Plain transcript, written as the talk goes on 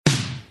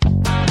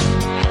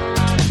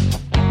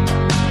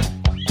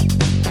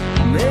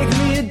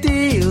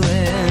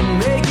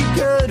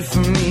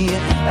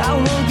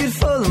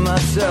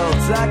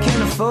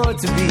afford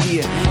to be.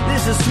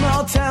 This is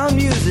small town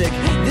music,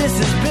 this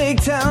is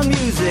big town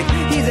music.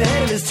 He's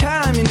ahead of his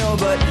time, you know,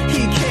 but he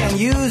can't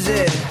use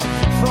it.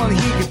 If only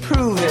he could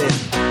prove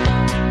it.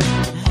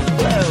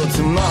 Well,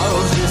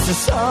 tomorrow's just a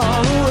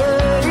song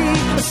away,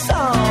 a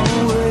song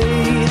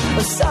away,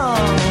 a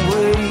song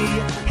away.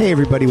 Hey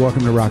everybody,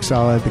 welcome to Rock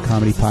Solid, the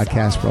comedy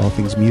podcast for all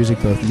things music,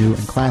 both new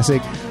and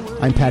classic.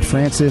 I'm Pat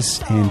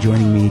Francis, and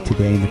joining me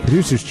today in the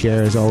producer's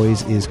chair, as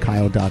always, is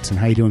Kyle Dotson.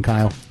 How you doing,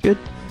 Kyle? Good.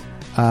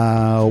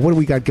 What do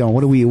we got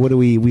going?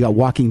 We got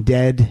Walking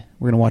Dead.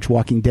 We're going to watch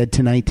Walking Dead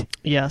tonight.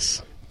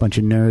 Yes. Bunch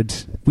of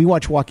nerds. We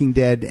watch Walking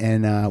Dead,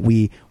 and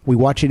we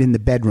watch it in the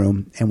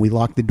bedroom, and we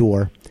lock the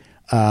door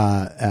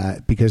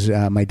because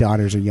my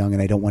daughters are young,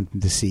 and I don't want them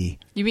to see.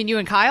 You mean you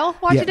and Kyle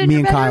watch it in me your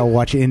and bedroom? Kyle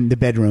watch it in the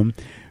bedroom.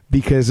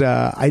 Because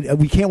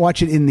we can't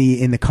watch it in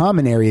the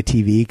common area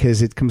TV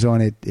because it comes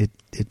on at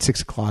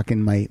 6 o'clock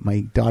and my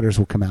daughters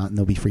will come out and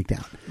they'll be freaked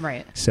out.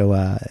 Right. So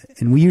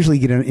and we usually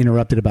get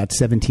interrupted about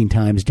 17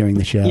 times during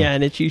the show. Yeah,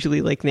 and it's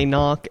usually like they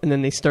knock and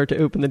then they start to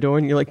open the door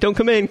and you're like, "Don't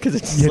come in," because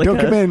it's don't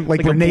come in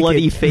like we're a naked,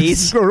 bloody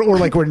face, or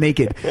like we're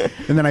naked.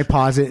 And then I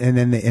pause it and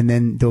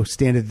then they'll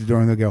stand at the door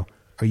and they'll go,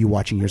 "Are you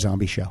watching your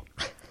zombie show?"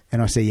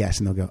 And I'll say yes,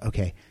 and they'll go,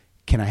 "Okay,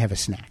 can I have a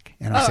snack?"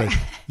 And I'll say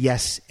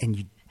yes, and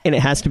you. And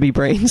it has to be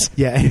brains.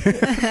 Yeah.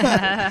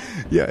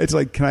 Yeah, it's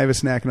like, can I have a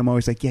snack? And I'm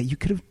always like, yeah, you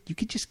could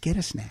just get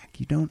a snack.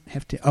 You don't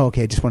have to. Oh,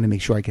 okay, I just wanted to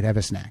make sure I could have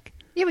a snack.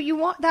 Yeah,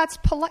 but that's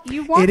polite.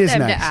 You want It is them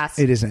nice. to ask.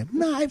 It is nice.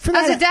 No, for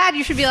As that, a dad,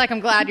 you should be like, I'm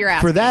glad you're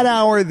asking. for that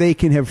hour, they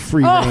can have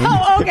free reign.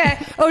 Oh, okay.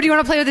 Oh, do you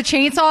want to play with the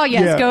chainsaw?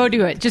 Yes, Yeah. go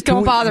do it. Just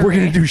don't bother We're me.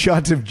 going to do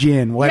shots of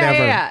gin,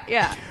 whatever.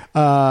 Yeah.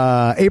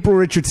 April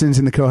Richardson's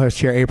in the co-host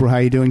chair. April, how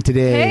are you doing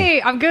today?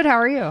 Hey, I'm good. How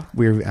are you?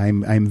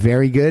 I'm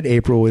very good.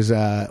 April was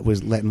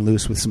letting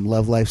loose with some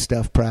love life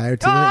stuff prior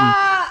to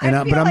it,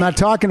 but I'm not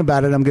talking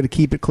about it. I'm going to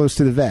keep it close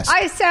to the vest.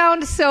 I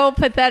sound so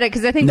pathetic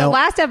because I think the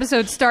last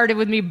episode started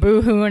with me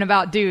boo-hooing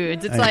about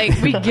dudes. It's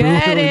like, we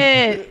get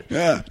it.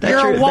 Yeah.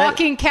 You're a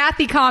walking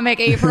Kathy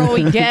comic, April.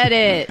 We get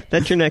it.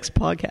 That's your next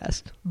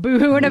podcast.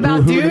 Boo-hooing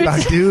about Boo-hooing dudes.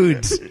 about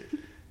dudes.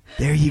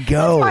 There you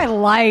go. That's my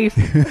life.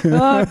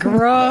 Oh,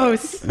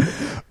 gross.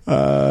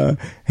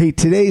 Hey,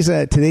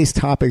 today's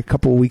topic. A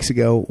couple of weeks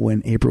ago,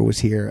 when April was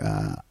here,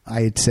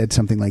 I had said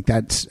something like,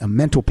 "That's a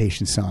mental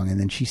patient song," and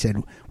then she said,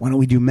 "Why don't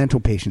we do mental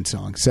patient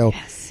songs?" So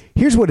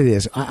here's what it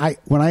is.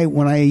 When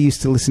I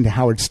used to listen to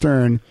Howard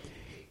Stern,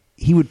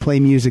 he would play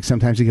music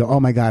sometimes. He'd go, "Oh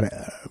my God,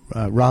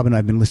 Robin,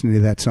 I've been listening to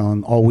that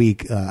song all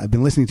week. I've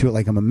been listening to it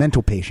like I'm a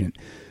mental patient."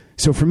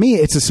 So for me,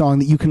 it's a song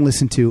that you can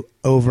listen to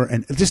over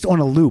and just on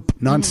a loop,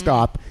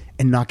 nonstop,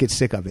 and not get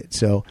sick of it.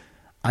 So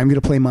I'm going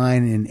to play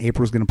mine, and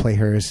April's going to play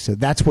hers. So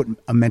that's what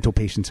a mental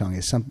patient song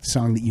is. Some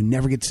song that you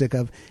never get sick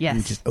of. Yes.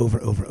 And just over.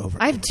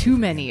 I have too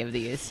many of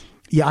these.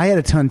 Yeah, I had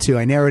a ton too.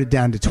 I narrowed it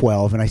down to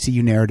 12, and I see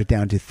you narrowed it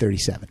down to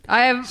 37.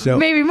 I have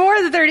maybe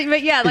more than 30,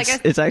 but yeah,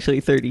 It's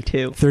actually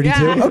 32.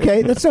 32? Yeah.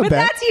 Okay, that's not but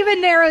bad. that's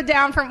even narrowed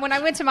down from when I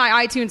went to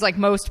my iTunes, like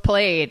most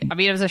played. I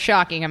mean, it was a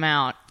shocking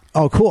amount.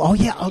 Oh, cool. Oh,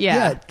 yeah.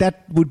 Yeah.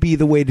 That would be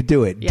the way to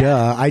do it. Yeah.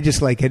 Duh. I just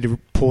had to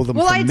pull them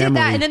from Well, I memory. did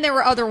that, and then there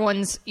were other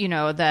ones,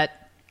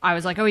 that I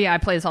was like, oh yeah, I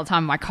play this all the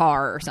time in my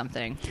car or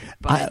something.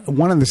 But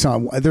One of the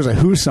songs, there's a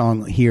Who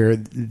song here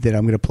that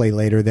I'm going to play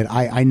later that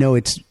I know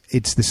it's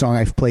the song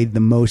I've played the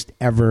most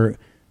ever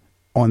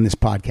on this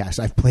podcast.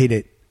 I've played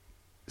it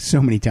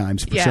so many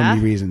times for so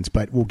many reasons,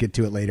 but we'll get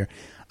to it later.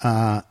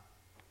 A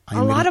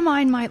lot of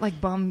mine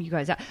might bum you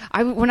guys out.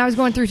 When I was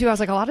going through too, I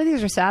was like, a lot of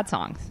these are sad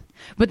songs.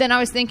 But then I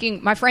was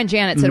thinking, my friend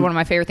Janet said one of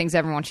my favorite things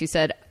ever when she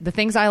said, the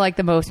things I like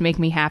the most make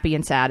me happy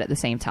and sad at the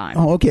same time.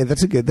 Oh, okay.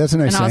 That's a nice And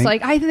saying. I was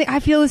like, I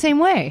feel the same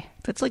way.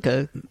 That's like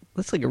a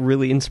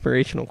really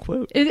inspirational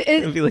quote.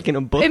 It'd be like in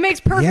a book. It makes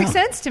perfect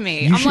sense to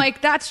me. You I'm should- like,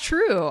 that's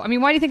true. I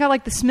mean, why do you think I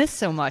like the Smiths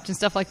so much and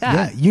stuff like that?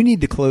 yeah, you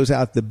need to close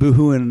out the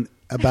Boohooing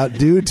About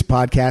Dudes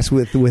podcast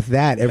with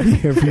that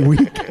every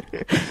week.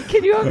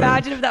 Can you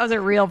imagine if that was a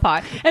real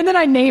pod? And then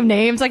I name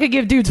names. I could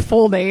give dudes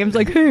full names.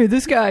 Like, hey,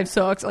 this guy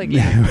sucks. Like,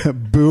 yeah.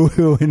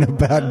 Boo-hooing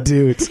About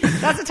Dudes.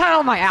 That's the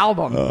title of my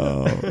album.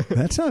 Oh,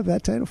 that's not a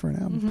bad title for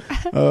an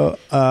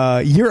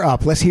album. You're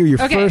up. Let's hear your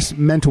first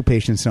mental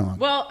patient song.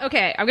 Well,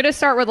 okay. I'm going to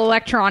start with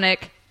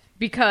electronic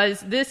because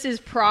this is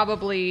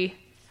probably...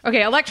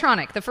 Okay,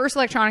 electronic. The first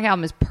electronic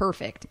album is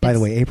perfect. By the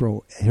way,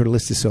 April, her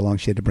list is so long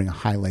she had to bring a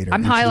highlighter.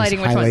 I'm and she highlighting just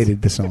which ones.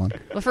 highlighted the song.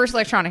 The first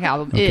electronic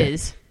album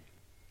is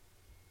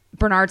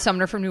Bernard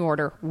Sumner from New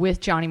Order with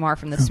Johnny Marr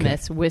from the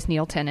Smiths with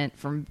Neil Tennant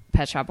from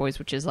Pet Shop Boys,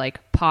 which is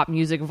like pop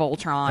music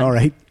Voltron. All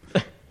right.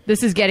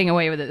 This is Getting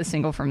Away With It, the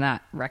single from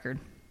that record.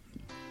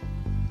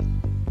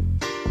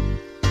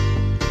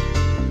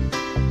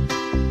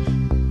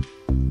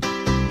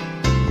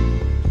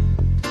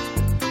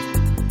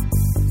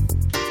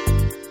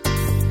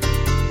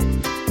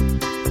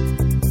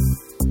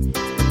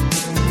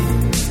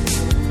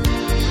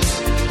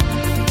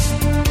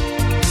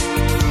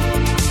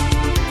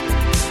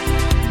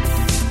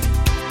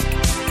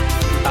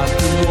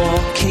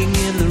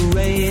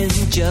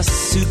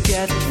 just to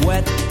get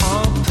wet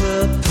on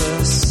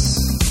purpose.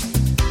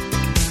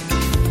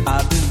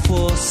 I've been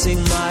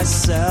forcing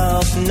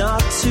myself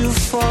not to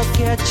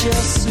forget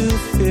just to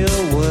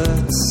feel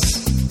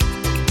worse.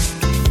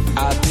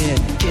 I've been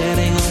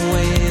getting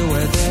away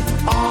with it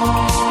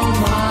all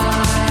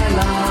my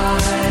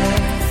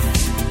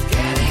life.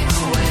 Getting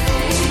away.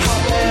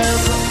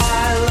 However I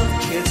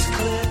look, it's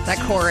clear. That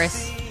chorus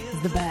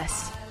is the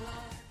best.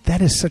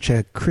 That is such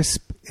a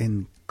crisp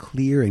and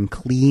clear and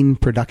clean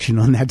production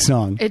on that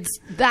song. It's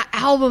that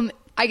album.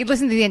 I could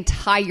listen to the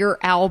entire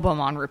album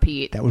on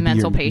repeat. That would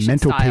Mental be your Patient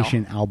Mental style.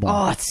 Patient album.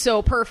 Oh, it's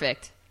so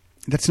perfect.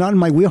 That's not in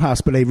my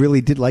wheelhouse, but I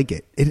really did like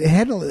it. It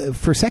had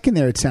for a second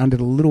there. It sounded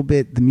a little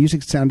bit. The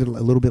music sounded a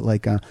little bit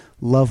like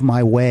 "Love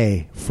My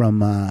Way" from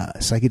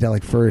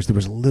Psychedelic Furs. There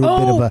was a little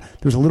bit of a.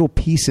 There was a little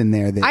piece in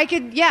there that I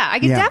could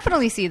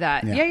definitely see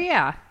that.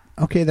 Yeah.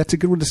 Okay, that's a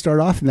good one to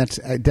start off, and that's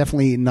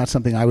definitely not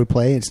something I would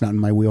play. It's not in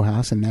my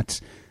wheelhouse, and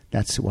that's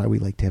why we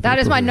like to have. That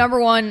is my here. number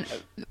one,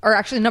 or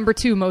actually number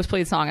 2 most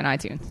played song on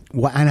iTunes.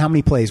 What, and how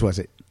many plays was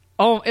it?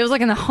 Oh, it was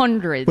like in the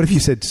hundreds. What if you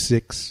said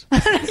 6? In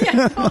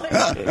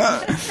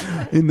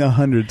the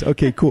hundreds.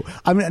 Okay, cool.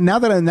 I mean, now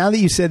that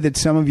you said that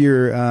some of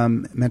your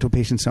Mental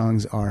Patient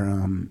songs are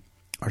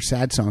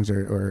sad songs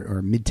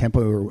or mid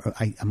tempo, or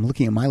I'm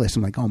looking at my list.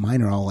 I'm like, oh,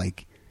 mine are all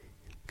like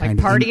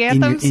party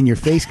anthems in your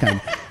face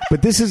kind.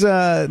 But this is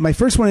my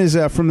first one is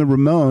from the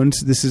Ramones.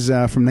 This is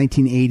from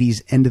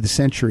 1980's End of the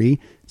Century.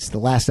 It's the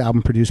last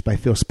album produced by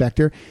Phil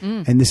Spector,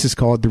 and this is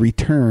called The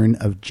Return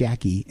of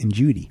Jackie and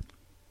Judy.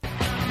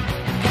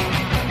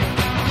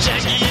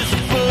 Jackie is a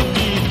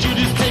boogie,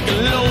 Judy's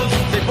taking loads.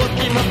 They both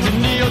came up to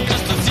New York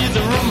just to see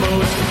the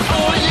Ramones.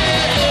 Oh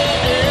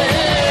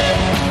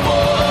yeah, oh.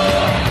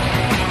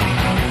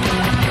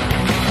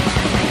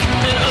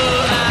 And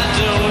I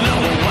don't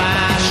know why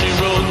she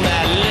wrote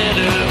that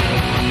letter.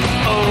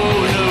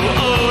 Oh no,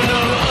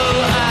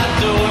 I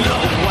don't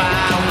know why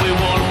we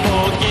won't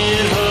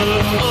forgive her.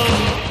 Oh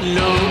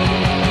no.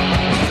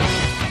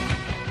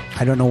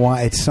 I don't know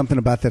why. It's something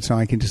about that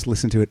song. I can just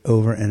listen to it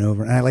over and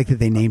over. And I like that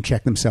they name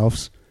check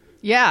themselves.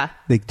 Yeah.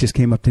 They just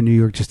came up to New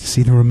York just to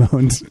see the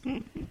Ramones.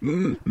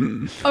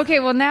 Okay,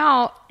 well,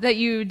 now that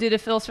you did a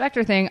Phil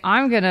Spector thing,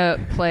 I'm going to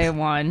play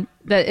one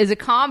that is a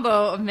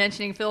combo of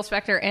mentioning Phil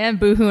Spector and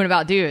boohooing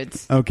about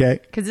dudes. Okay.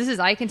 Because this is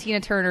Ike and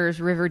Tina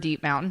Turner's River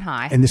Deep Mountain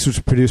High. And this was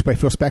produced by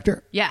Phil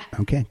Spector? Yeah.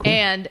 Okay, cool.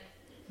 And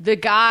this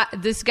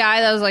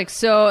guy that was like,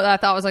 that I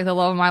thought was like the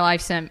love of my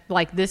life sent,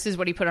 like, this is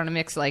what he put on a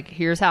mix, like,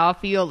 here's how I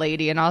feel,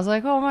 lady. And I was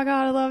like, oh my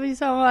God, I love you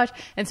so much.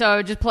 And so I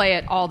would just play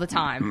it all the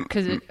time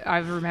because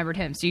I've remembered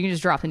him. So you can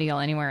just drop the needle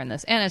anywhere in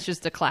this. And it's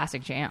just a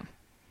classic jam.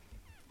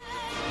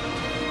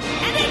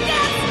 And it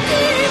gets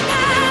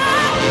deeper.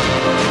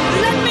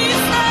 Let me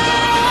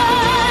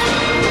slide.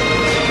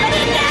 And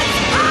it gets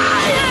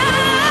higher.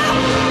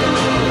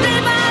 Day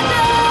by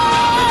day.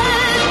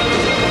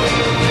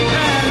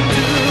 And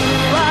do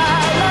I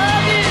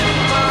love you,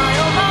 my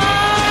oh my?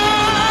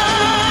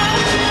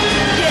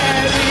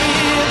 Yeah,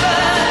 river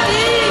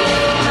deep,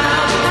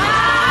 mountain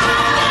high.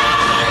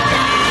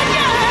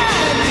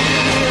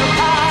 Yeah. If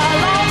I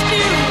lost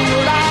you,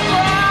 would I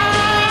cry?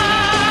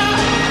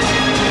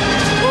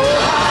 Oh,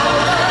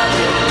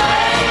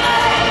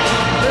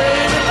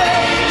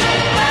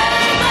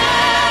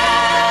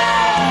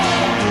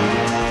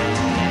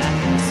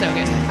 So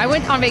good. I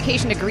went on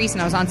vacation to Greece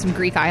and I was on some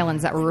Greek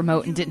islands that were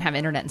remote and didn't have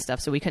internet and stuff,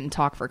 so we couldn't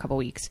talk for a couple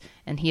weeks.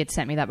 And he had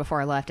sent me that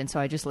before I left, and so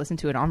I just listened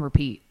to it on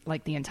repeat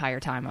like the entire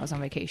time I was on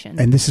vacation.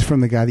 And this is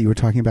from the guy that you were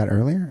talking about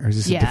earlier? Or is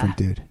this a different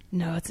dude?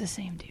 No, it's the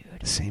same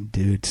dude.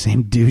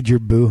 Same dude you're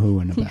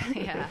boohooing about.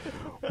 Yeah.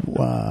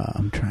 Wow,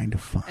 I'm trying to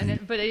find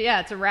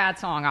It's a rad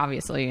song,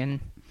 obviously, and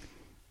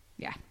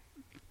yeah.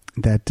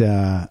 that.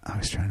 I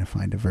was trying to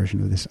find a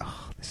version of this.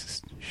 Oh, this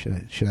is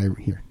should I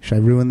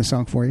ruin the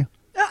song for you?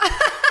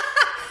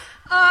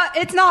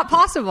 It's not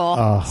possible.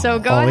 Oh, so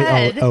go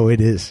ahead. It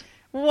is.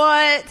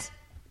 What?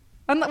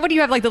 What do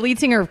you have, like the lead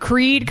singer of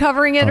Creed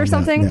covering it or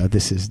something? No,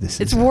 this is.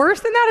 It's worse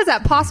than that? Is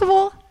that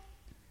possible?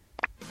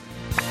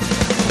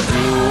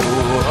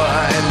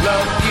 I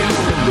love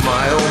you,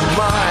 my oh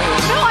my.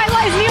 No,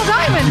 it's Neil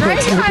Diamond,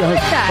 right? I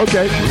like that.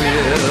 Okay.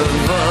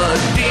 River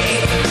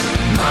deep,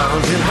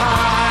 mountain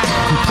high.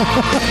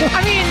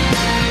 I mean,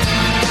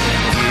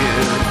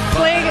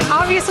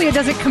 obviously it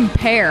doesn't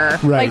compare.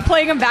 Right. Like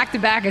playing them back to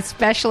back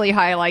especially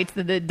highlights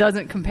that it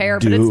doesn't compare,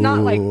 but it's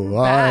not like I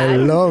bad.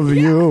 love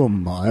you,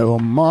 my oh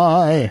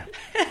my.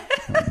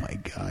 Oh my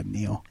God,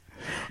 Neil.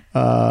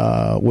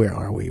 Where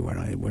are we?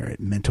 We're at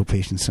Mental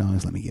Patient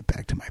Songs. Let me get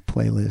back to my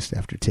playlist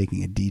after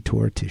taking a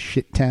detour to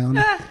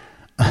Shittown.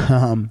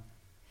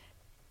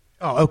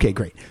 Okay,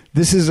 great.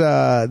 This is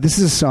a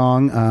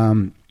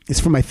song. It's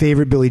from my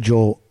favorite Billy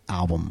Joel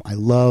album. I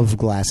love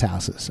Glass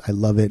Houses. I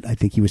love it. I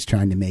think he was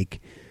trying to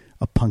make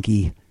a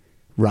punky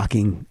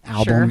rocking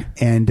album, Sure.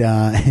 and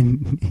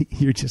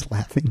you're just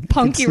laughing.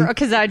 Punky,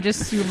 because I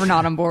just were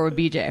not on board with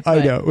BJ. I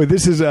but- know. Well,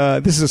 this is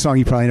a song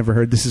you probably never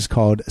heard. This is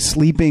called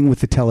 "Sleeping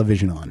with the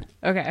Television On."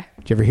 Okay.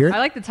 Did you ever hear it? I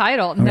like the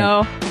title.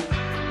 No. Oh,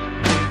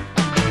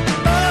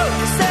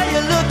 you say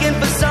you're looking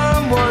for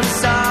someone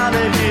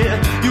solid here.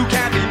 You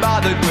can't be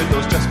bothered with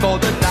those just for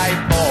the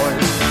night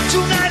boys.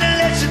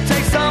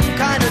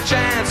 the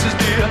chances,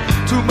 dear?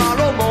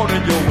 Tomorrow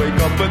morning you'll wake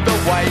up with the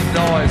white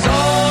noise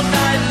all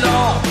night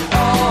long,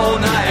 all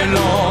night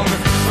long.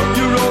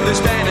 You're only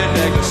standing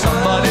there 'cause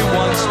somebody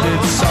once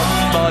did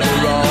somebody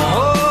wrong.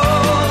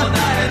 All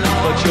night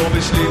long, but you'll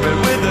be sleeping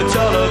with the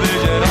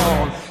television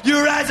on.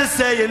 Your eyes are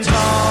saying,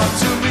 talk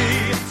to me.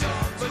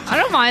 I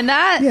don't mind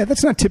that. Yeah,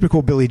 that's not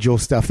typical Billy Joel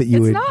stuff that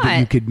It's not. that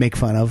you could make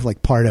fun of.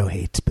 Like Pardo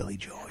hates Billy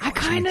Joel. He I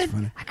always kind makes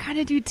fun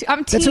of do too.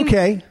 I'm team That's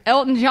okay.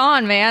 Elton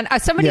John, man.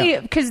 Somebody, Yeah.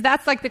 because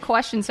that's like the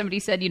question. Somebody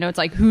said, you know, it's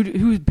like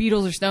who's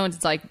Beatles or Stones?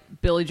 It's like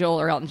Billy Joel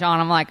or Elton John.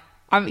 I'm like,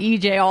 I'm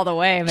EJ all the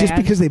way, man. Just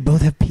because they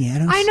both have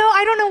pianos. I know.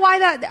 I don't know why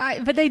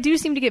that, but they do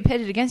seem to get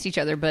pitted against each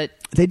other. But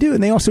They do,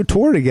 and they also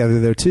tour together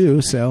though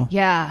too. So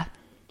yeah,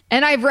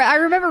 and I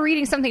remember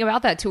reading something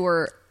about that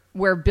tour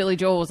where Billy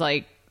Joel was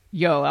like,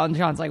 yo, Elton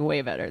John's like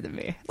way better than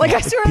me. Like I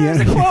swear there's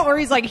a quote where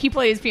he's like, he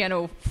plays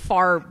piano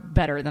far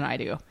better than I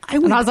do.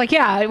 And I was like,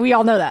 yeah, we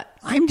all know that.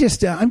 I'm just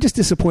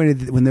disappointed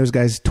that when those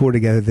guys tour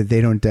together that they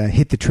don't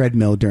hit the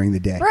treadmill during the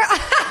day.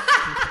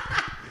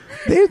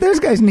 Those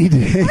guys need to.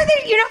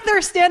 You know,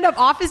 their stand-up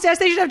office desk,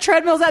 they should have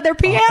treadmills at their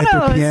pianos.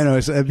 At their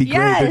pianos, that'd be great.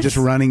 They're Yes. just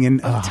running in.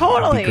 Oh,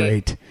 Totally. that'd be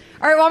great.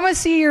 All right, well, I'm going to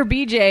see your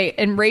BJ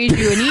and raise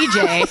you an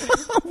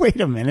EJ.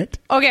 Wait a minute.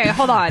 Okay,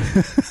 hold on.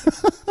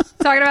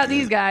 Talking about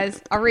these guys,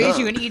 I'll raise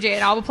you an EJ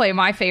and I'll play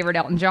my favorite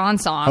Elton John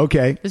song.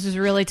 Okay. This is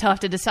really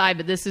tough to decide,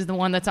 but this is the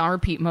one that's on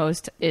repeat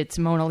most. It's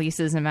Mona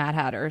Lisa's and Mad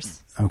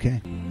Hatters.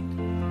 Okay.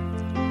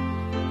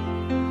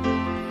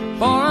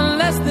 For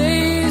unless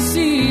they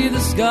see the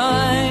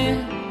sky,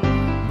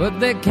 but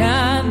they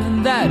can,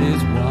 and that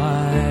is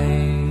why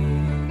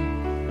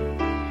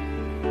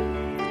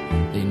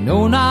they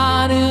know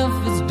not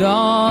if it's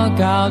dark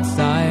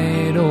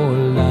outside or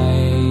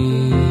light.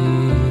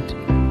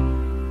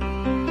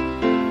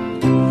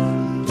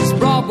 This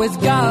Broadway's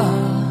got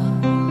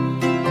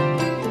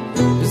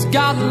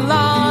a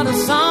lot of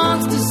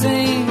songs to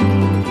sing.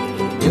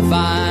 If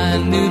I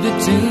knew the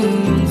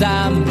tunes,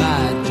 I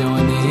might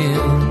join in.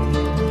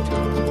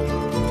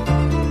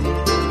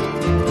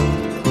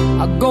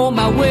 I'll go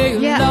my way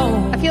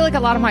alone. I feel like a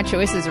lot of my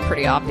choices are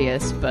pretty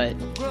obvious, but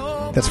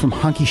That's from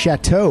Honky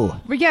Chateau.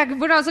 yeah,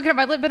 when I was looking at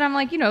my list, but I'm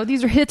like, you know,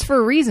 these are hits for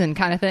a reason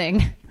kind of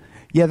thing.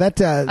 Yeah, that.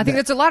 I think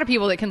there's a lot of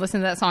people that can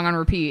listen to that song on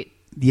repeat.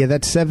 Yeah,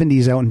 that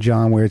 70s Elton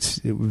John where it's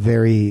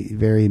very,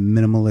 very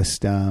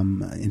minimalist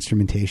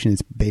instrumentation.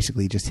 It's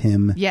basically just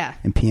him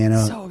and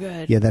piano. So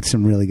good. Yeah, that's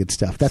some really good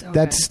stuff.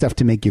 That's stuff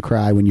to make you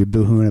cry when you're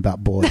boohooing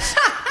about boys.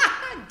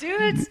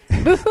 Dudes.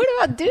 Boo-hooing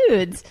about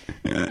dudes.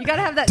 You got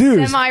to have that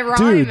Dudes. semi-rhyme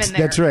Dudes. in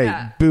there. That's right.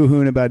 Yeah.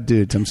 Boo-hooing about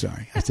dudes. I'm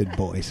sorry. I said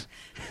boys.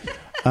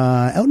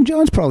 Elton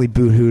John's probably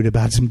boo-hooed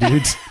about some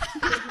dudes.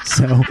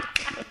 So...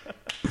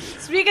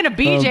 Speaking of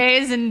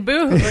BJs and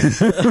boo-hoos.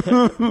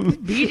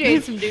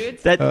 BJs and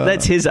dudes.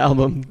 That's his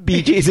album,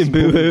 BJ's and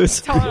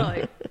Boo-Hoos.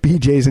 Totally.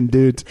 BJs and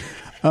dudes.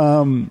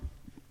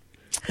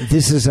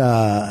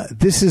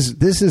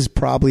 This is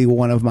probably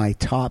one of my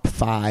top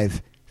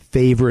 5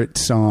 favorite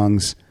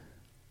songs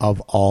of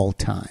all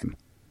time,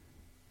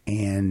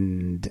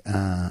 and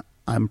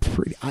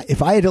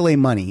if I had to lay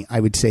money, I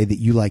would say that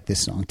you like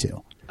this song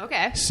too.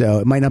 Okay. So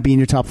it might not be in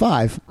your top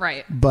 5,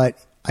 Right. But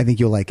I think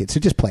you'll like it. So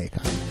just play it,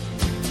 Kyle.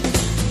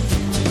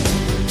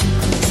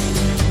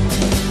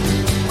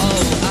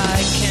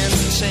 I can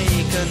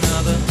take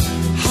another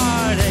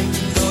heartache.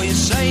 Though you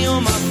say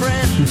you're my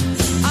friend,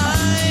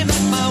 I'm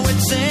at my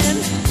wit's end.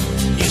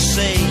 You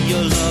say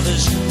your love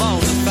is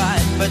bona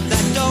fide, but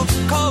that don't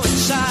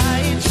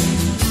coincide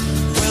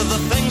with the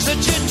things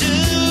that you do.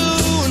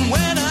 And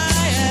when I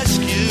ask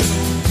you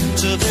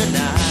to be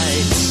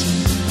nice,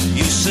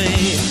 you say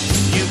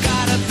you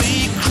gotta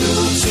be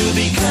cruel to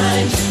be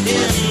kind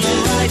in the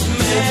right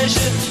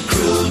measure.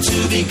 Cruel to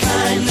be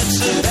kind, that's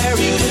the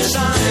very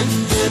design.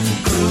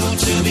 Cruel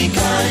to be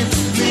kind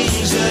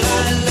means that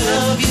I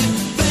love you,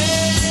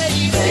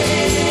 baby.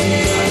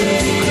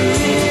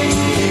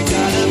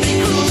 Gotta be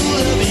cruel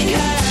to be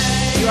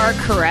kind. You are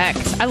correct.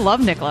 I love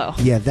Nick Lowe.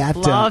 Yeah, that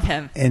Love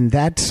him. and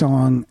that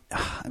song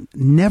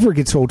never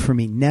gets old for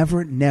me.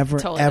 Never,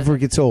 Totally ever doesn't.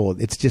 gets old.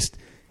 It's just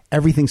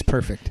everything's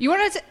perfect. You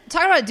want to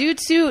talk about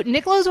dudes too?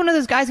 Nick Lowe's one of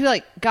those guys who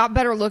like got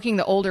better looking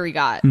the older he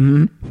got.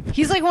 Mm-hmm.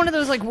 He's like one of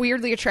those like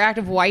weirdly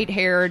attractive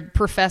white-haired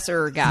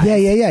professor guys.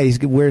 Yeah. He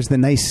wears the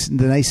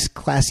nice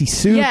classy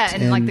suit. Yeah,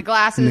 and like the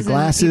glasses, and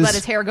he let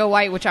his hair go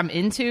white, which I'm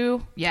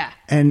into. Yeah.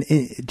 And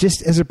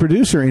just as a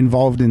producer,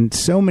 involved in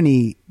so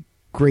many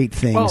great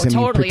things. Oh,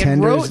 totally. And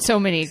Pretenders, wrote so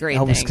many great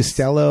Elvis things.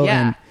 Costello.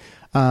 Yeah.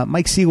 And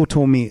Mike Siegel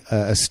told me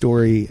a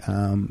story.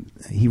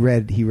 He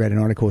read an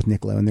article with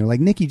Nick Lowe, and they're like,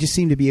 Nick, you just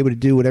seem to be able to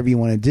do whatever you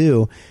want to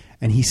do.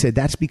 And he said,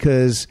 that's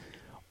because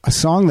a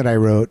song that I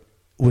wrote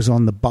was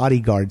on the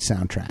Bodyguard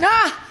soundtrack.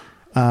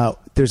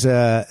 There's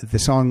the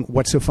song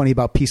 "What's So Funny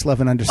About Peace, Love,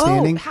 and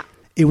Understanding."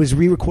 It was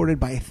re-recorded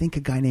by I think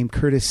a guy named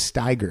Curtis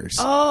Stigers.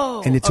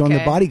 And it's on the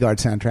okay. Bodyguard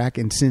soundtrack.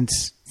 And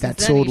since that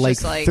then sold he's like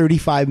just like-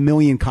 35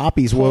 million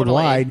copies Totally.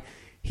 worldwide,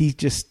 he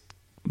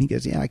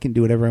goes, yeah, I can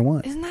do whatever I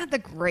want. Isn't that the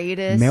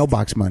greatest?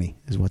 Mailbox money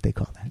is what they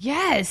call that.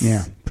 Yes.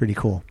 Yeah, pretty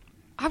cool.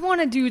 I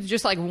want to do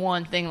just like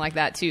one thing like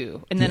that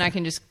too, and then I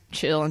can just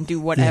chill and do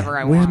whatever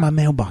I Where's want. my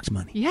mailbox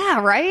money? Yeah,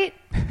 right.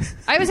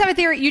 I always have a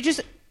theory.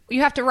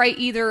 You have to write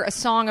either a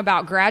song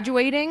about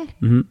graduating,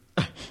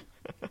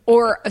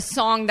 or a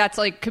song that's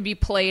like could be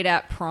played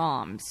at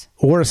proms,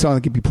 Or a song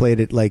that could be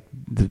played at like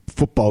the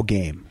football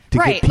game. To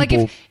right? get Like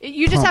if people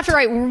you just have to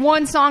pumped. write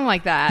one song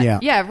like that.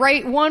 Yeah.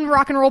 Write one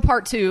Rock and Roll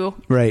Part 2.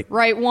 Right.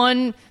 Write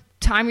one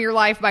Time of Your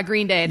Life by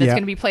Green Day that's Yeah.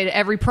 going to be played at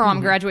every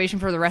prom graduation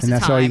for the rest And of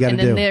that's time. all you gotta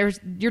and then do.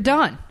 You're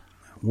done.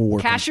 We'll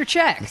work Cash on your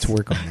checks. Let's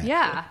work on that.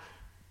 Yeah.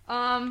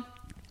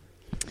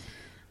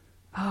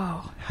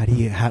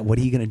 What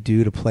are you going to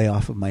do to play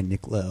off of my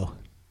Nick Lowe?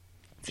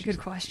 It's a good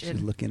She's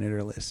question. looking at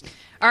her list.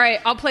 All right,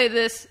 I'll play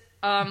this.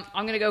 I'm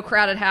going to go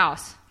Crowded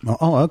House.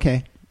 Oh,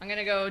 okay. I'm going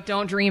to go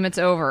Don't Dream It's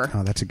Over.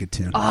 Oh, that's a good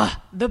tune.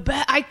 The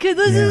best. I could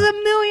listen to Yeah. this a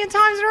million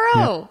times in a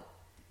row.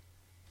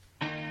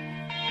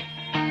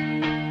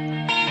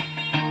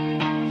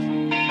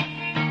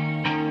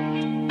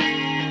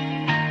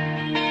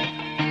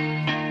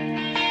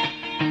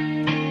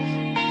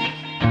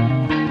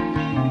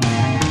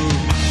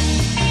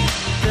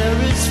 There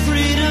is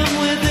freedom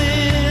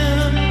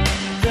within,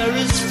 there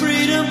is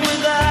freedom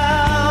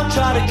without.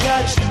 Try to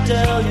catch the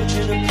deluge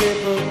in a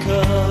paper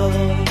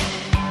cup.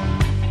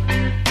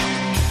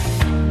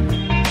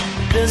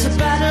 There's a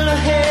battle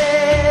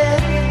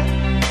ahead,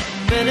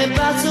 many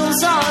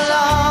battles are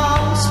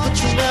lost, but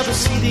you'll never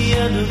see the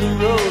end of the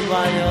road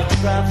while you're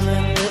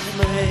traveling with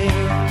me.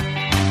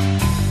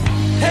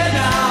 Hey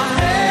now,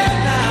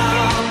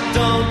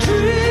 don't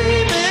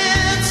dream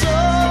it's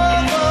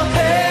over.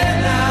 Hey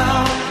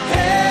now,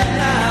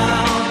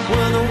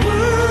 when the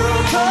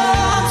world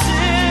comes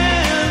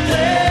in,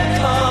 they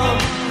come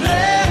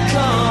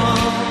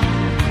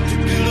to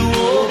build a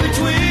wall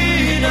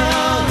between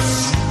us.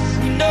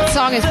 That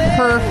song is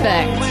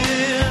perfect.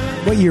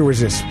 What year was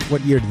this?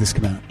 What year did this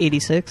come out?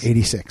 86.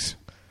 86.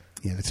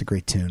 Yeah, that's a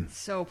great tune.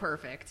 So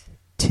perfect.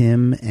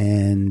 Tim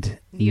and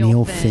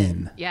Neil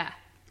Finn. Yeah.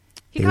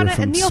 He They were kind of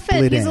from Neil Finn.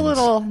 Split He's a Ends.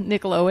 little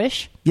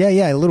Niccolo-ish. Yeah,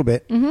 a little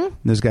bit. Mm-hmm.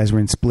 Those guys were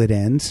in Split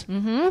Ends.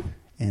 Mm-hmm.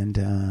 And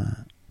I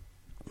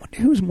wonder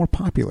who was more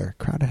popular,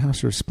 Crowded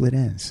House or Split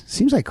Ends?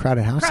 Seems like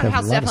Crowded House Crowded have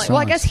House a lot definitely. of songs Well,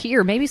 I guess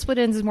here maybe Split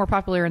Ends is more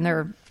popular in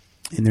their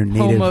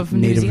native, of New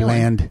native Zealand.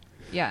 land.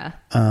 yeah.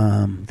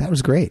 That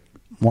was great.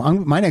 Well,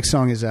 my next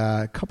song is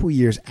a couple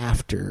years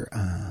after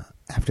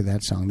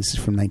that song. This is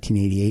from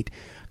 1988.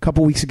 A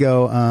couple weeks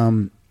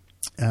ago,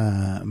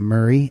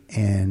 Murray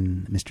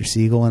and Mr.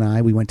 Siegel and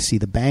I, we went to see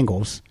the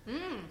Bangles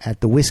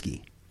at the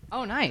Whiskey.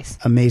 Oh, nice.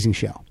 Amazing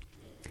show.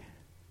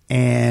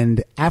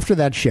 And after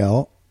that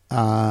show,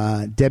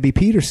 Debbie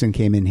Peterson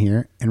came in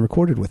here and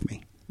recorded with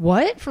me.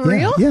 What? For Yeah,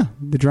 real? Yeah,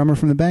 the drummer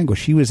from the Bangles.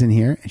 She was in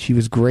here, and she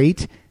was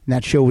great. And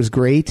that show was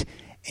great.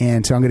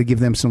 And so I'm going to give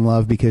them some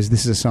love because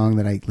this is a song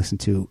that I listen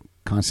to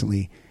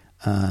constantly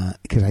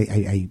because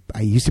I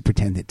used to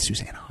pretend that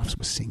Suzanne Hoffs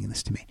was singing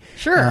this to me.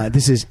 Sure.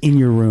 This is In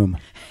Your Room.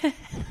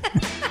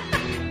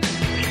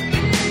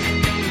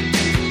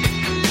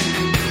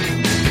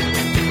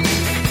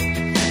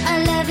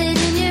 I love it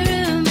in your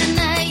room at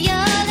night.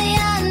 You're the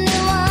only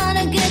one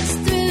who gets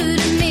through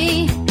to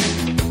me.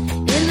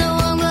 In the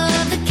warm glow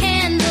of the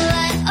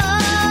candlelight. Oh,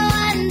 I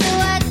wonder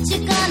what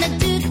you're gonna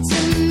do to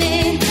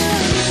me.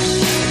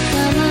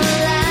 Come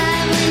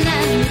alive when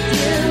I'm with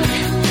you.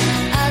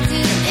 I'll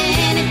do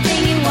anything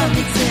you want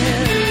me to.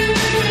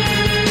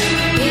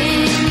 In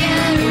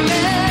your room.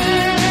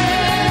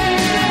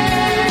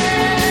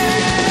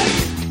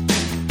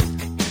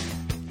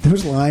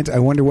 Those lines, I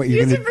wonder what You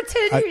you're used going to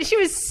pretend she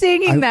was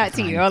singing that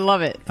to you. I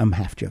love it. I'm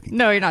half joking.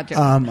 No, you're not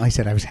joking. I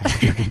said I was half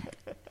joking.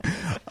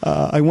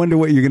 I wonder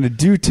what you're going to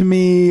do to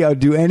me. I'll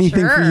do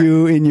anything for Sure.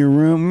 you in your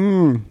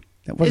room.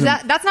 That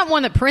wasn't, That's not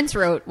one that Prince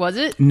wrote, was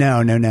it?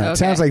 No. It Okay.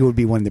 sounds like it would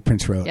be one that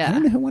Prince wrote. Yeah.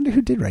 I wonder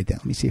who did write that.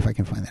 Let me see if I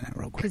can find that out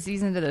real quick. Because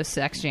he's into those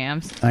sex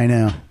jams. I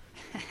know.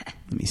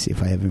 Let me see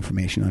if I have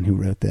information on who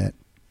wrote that.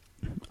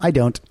 I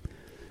don't.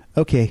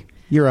 Okay,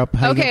 you're up.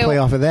 How are you Okay, going to play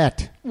off of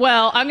that?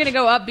 Well, I'm going to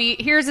go upbeat.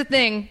 Here's the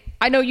thing.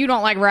 I know you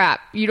don't like rap.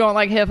 You don't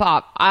like hip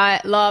hop. I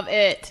love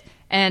it.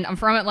 And I'm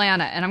from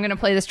Atlanta, and I'm going to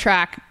play this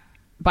track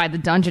by the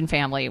Dungeon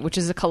Family, which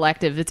is a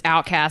collective. It's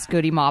Outkast,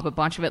 Goody Mob, a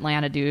bunch of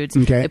Atlanta dudes.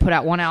 Okay. They put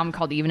out one album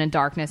called Even in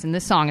Darkness, and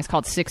this song is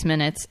called 6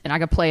 Minutes, and I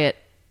could play it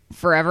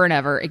forever and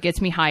ever. It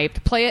gets me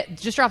hyped. Play it.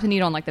 Just drop the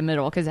needle in like the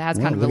middle because it has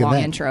kind Whoa, of a look at long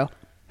that. intro.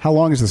 How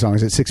long is the song?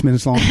 Is it 6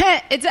 minutes long?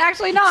 It's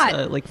actually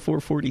not. Like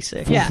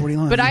 446. Yeah,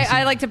 4:40 but lines.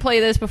 I like to play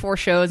this before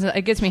shows.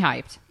 It gets me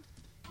hyped.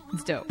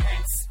 It's dope.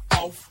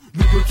 Off.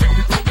 Nigga, can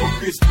we put no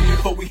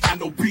business, but we had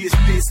no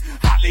business.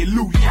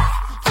 Hallelujah.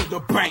 To the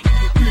bank.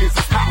 Business,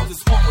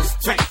 houses, cars,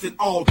 tanks, and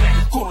all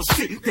that. Corner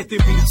shit that they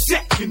be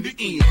checked in the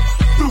end.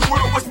 The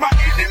world was my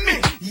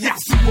enemy.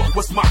 Yahshua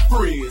was my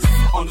friends.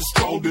 On the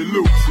strong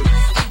delusion.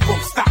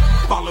 Won't stop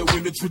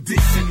following the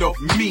tradition of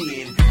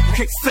men.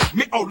 Can't save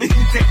me, only he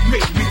that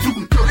made me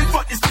do dirty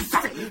for this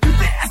society.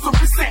 That's what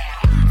we said.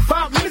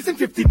 5 minutes and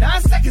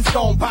 59 seconds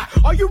gone by.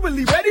 Are you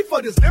really ready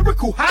for this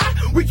lyrical high?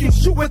 We can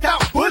shoot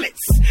without bullets.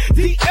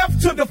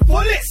 DF to the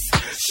fullest.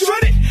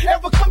 Should it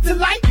ever come to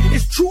light?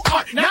 It's true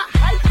art, not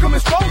hype. Coming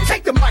strong,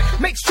 take the mic,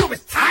 make sure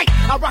it's tight.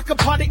 I rock a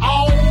party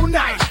all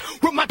night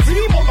with my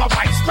team on my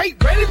right,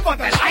 straight ready for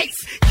the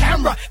lights,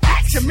 camera,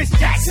 action, Miss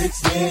Jackson.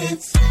 6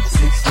 minutes,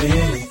 6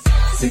 minutes,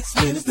 6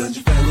 minutes, done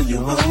you found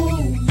your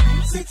home.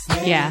 6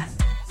 minutes. Yeah.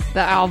 The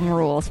album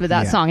rules, but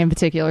that Yeah. song in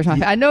particular is my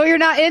favorite. I know you're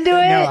not into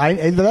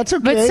it. No, that's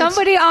okay. But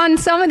somebody on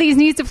some of these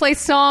needs to play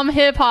some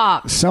hip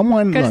hop.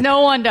 Someone, Because look, no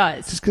one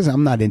does. just because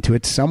I'm not into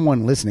it,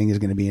 someone listening is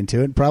going to be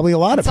into it. Probably a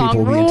lot of Song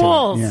people will be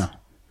rules. into it. Yeah.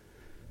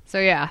 So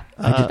yeah,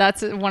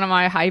 that's one of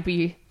my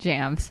hypey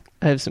jams.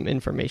 I have some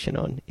information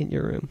on In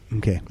Your Room.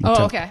 Okay.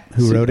 Oh, okay.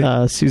 Who wrote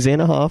it?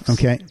 Susanna Hoffs.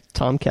 Okay.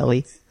 Tom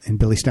Kelly. And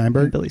Billy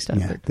Steinberg? And Billy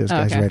Steinberg. Yeah, those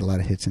guys Okay. write a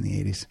lot of hits in the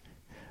 80s.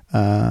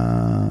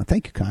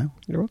 Thank you, Kyle.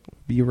 You're welcome.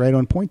 You're right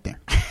on point there.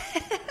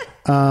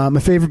 My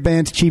favorite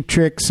band's Cheap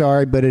Trick.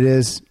 Sorry, but it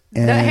is.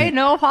 And Hey,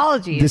 no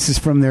apologies. this is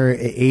from their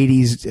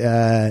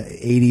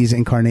 80s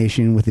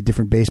incarnation with a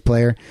different bass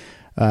player.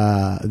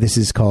 This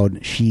is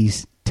called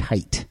She's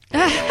Tight.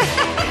 When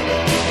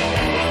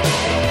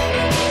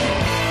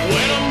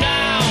I'm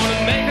down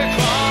and make a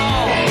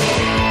call,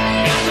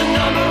 got the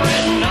number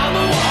written on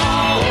the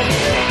wall.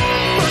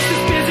 First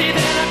is busy,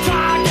 then I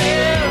try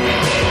again.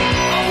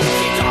 Oh,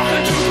 she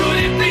talking to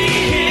Rudy B.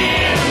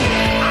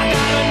 I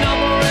got a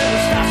number and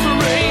it starts to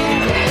ring.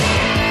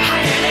 I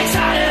get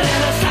excited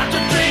and I start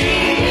to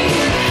dream.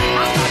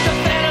 I start to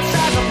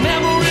fantasize of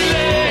memory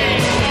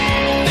lane.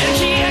 Then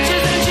she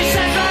answers and she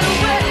says right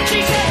away, she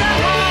says I'm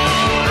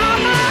home,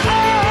 I'm not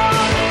home.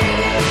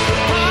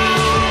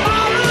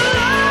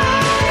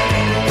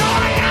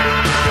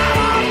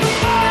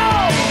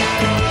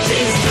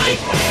 She's tight.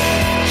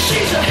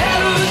 She's a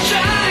hell of a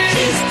giant.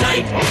 She's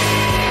tight.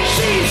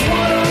 She's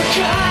one of a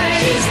kind.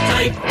 She's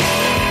tight.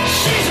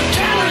 She's a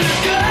talented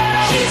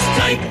girl. She's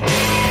tight.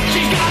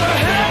 She's got her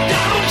head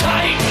down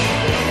tight.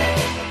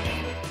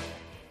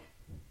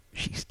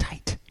 She's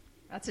Tight.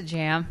 That's a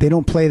jam. They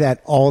don't play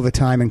that all the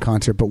time in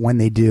concert, but when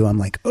they do, I'm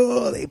like,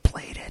 oh, they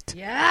played it.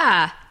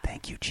 Yeah.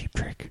 Thank you, Cheap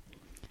Trick.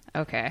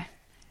 Okay.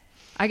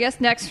 I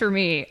guess next for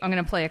me, I'm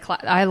going to play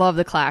I love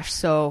the Clash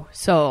so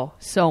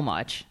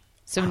much.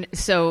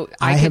 So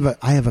I could-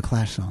 have a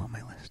Clash song on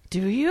my list.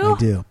 Do you? I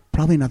do.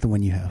 Probably not the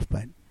one you have,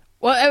 but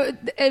Well,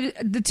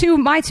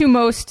 my two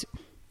most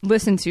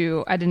listened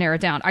to, I had to narrow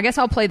it down. I guess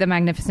I'll play the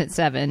Magnificent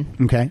Seven.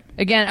 okay.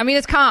 Again, I mean,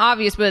 it's kind of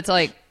obvious, but it's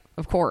like,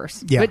 of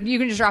course. Yeah. But you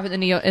can just drop it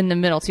in the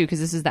middle, too, because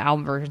this is the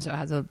album version, so it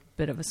has a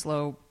bit of a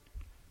slow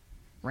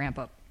ramp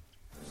up.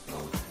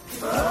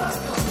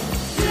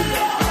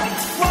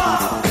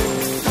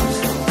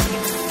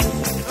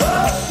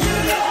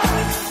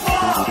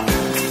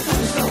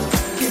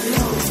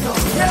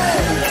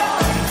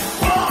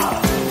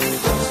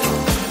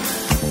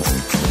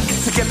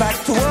 So get back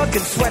to work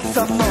and sweat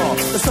some more.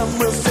 The sun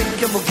will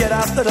sink and we'll get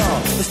out the door.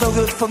 It's no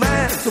good for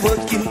man to work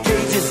in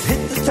cages.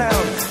 Hit the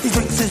town, he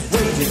drinks his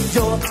wages.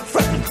 You're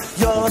fretting,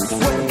 you're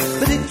sweating.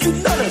 But did you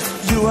notice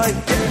you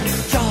ain't getting?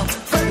 You're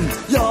fretting,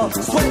 you're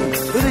sweating.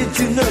 But did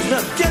you notice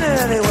not getting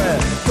anywhere?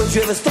 Don't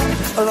you ever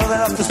stop long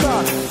enough to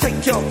start?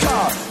 Take your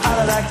car out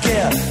of that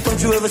gear.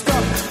 Don't you ever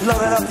stop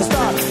long enough to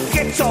start?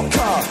 Get your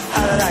car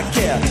out of that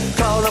gear.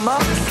 Call them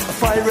up, a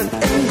fire and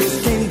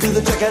Engels came to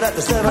the jacket at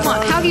the 7. Come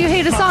on, how do you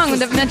hate a song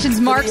that mentions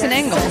Marx and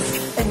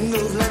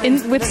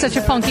Engels with such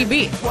a funky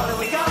beat?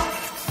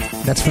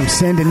 That's from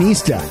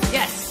Sandinista.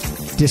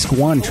 Yes. Disc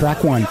 1,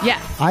 track 1. Yeah.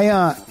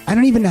 I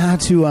don't even know how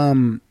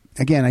to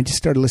again, I just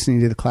started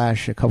listening to The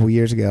Clash a couple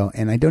years ago,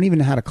 and I don't even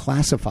know how to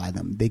classify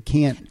them. They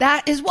can't,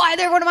 That is why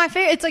they're one of my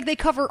favorites. It's like they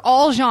cover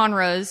all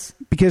genres.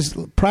 because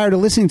prior to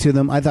listening to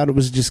them, I thought it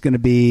was just going to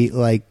be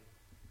like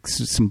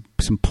some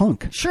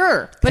punk.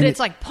 Sure, but And it's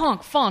like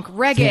punk, funk,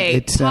 reggae,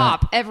 It's,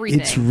 pop, everything.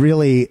 It's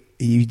really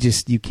you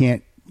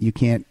can't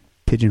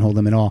pigeonhole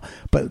them at all.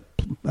 But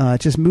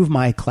just move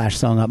my Clash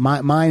song up.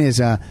 Mine's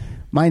a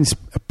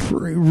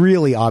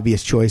really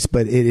obvious choice,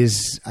 but it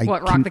is.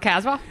 Rock the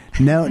Casbah?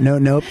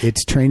 No.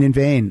 It's Train in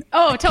Vain.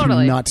 Oh,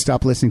 totally. I cannot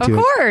stop listening to Of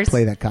it. course.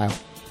 Play that, Kyle.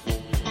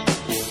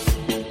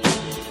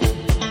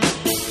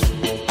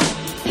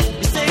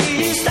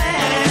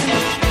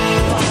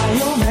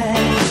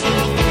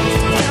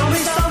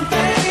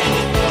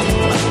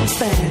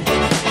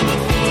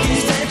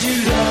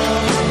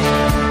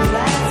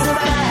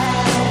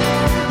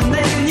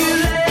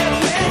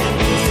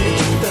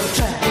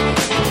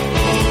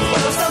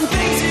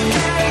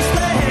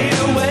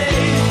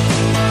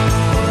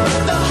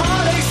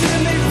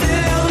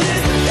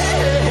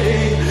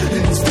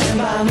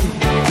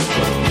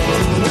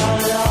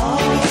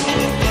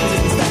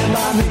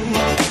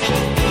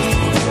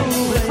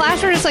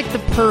 Clash are just like the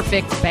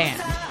perfect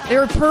band. They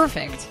were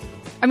perfect.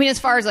 I mean, as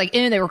far as like,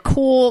 they were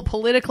cool,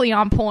 politically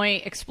on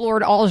point,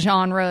 explored all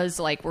genres,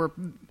 like were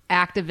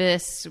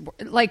activists,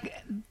 like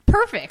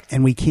perfect.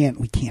 And we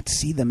can't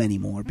see them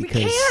anymore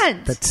because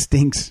can't. that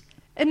stinks.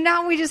 And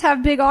now we just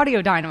have big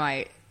audio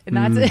dynamite, and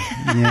that's it.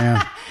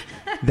 Yeah.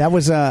 That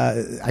was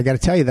I got to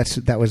tell you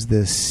that was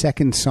the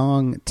second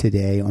song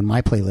today on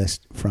my playlist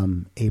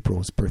from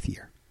April's birth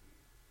year.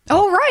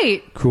 Oh,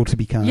 right. Cruel to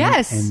Be Kind.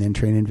 Yes. And then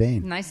Train in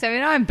Vain. Nice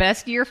 79.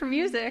 Best year for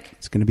music.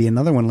 It's going to be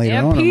another one later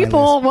Yeah, on.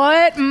 people.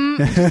 What?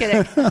 Just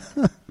kidding.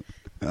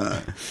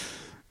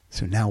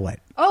 So now what?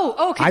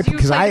 Oh, I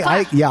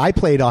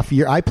played off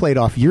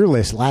your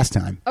list last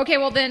time. Okay,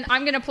 well then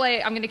I'm gonna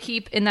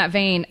keep in that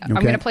vein. I'm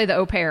gonna play the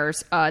Au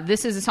Pairs.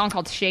 This is a song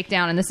called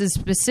Shakedown, and this is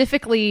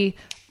specifically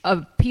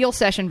a Peel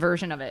session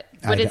version of it.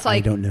 But it's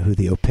like, I don't know who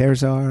the Au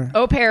Pairs are.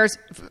 Au Pairs,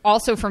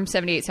 also from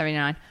 78,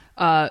 79.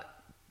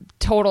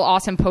 Total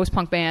awesome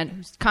post-punk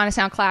band. Kind of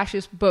sound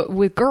Clashes, but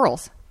with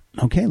girls.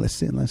 Okay, let's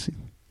see. I'm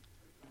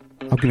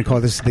going to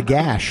call this The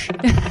Gash.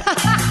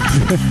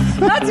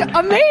 That's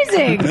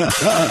amazing.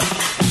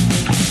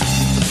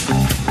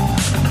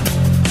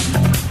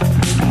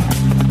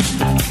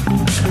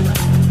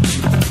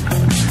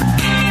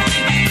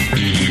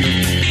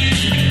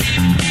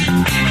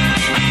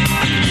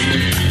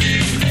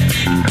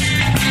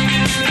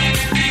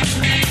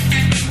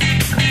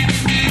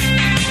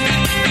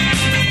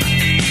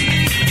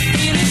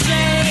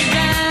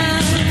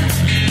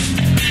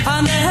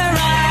 On the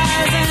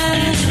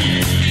horizon,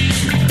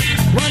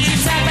 won't you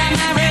tap by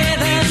my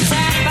rhythm,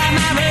 tap by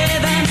my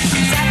rhythm,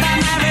 tap by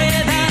my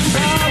rhythm,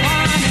 go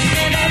on and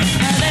give it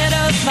a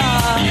little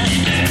thought,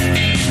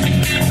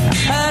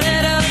 a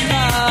little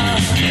thought.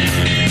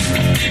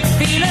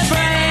 Feel a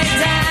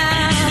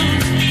breakdown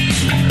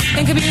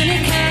in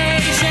communication.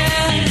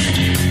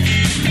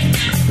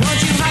 Won't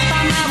you hop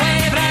on my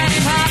wavelength,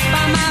 hop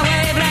on my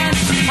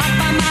wavelength, hop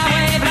on my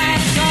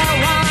wavelength, go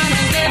on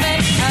and give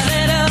it a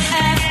little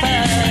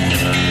effort.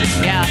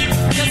 Yeah.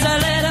 Just a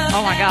little.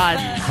 Oh my God.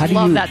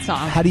 Love that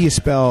song. How do you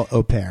spell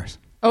Au Pairs?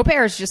 Au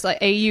Pair is just like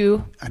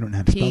AU. I don't know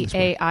how to spell this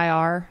word.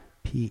 PAIR.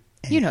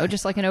 You know,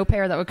 just like an au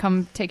pair that would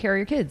come take care of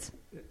your kids.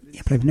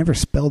 Yeah, but I've never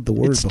spelled the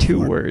word It's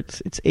before. 2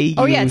 words. It's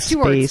AU it's 2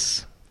 words.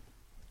 space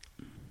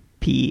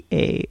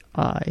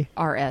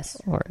PAIRS.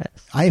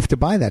 I have to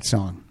buy that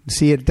song.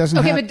 See, it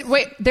doesn't have... But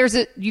wait,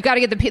 you got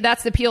to get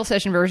that's the Peel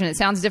session version. It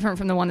sounds different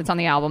from the one that's on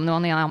the album. The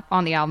one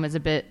on the album is a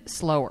bit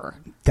slower.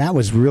 That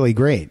was really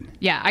great.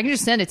 Yeah, I can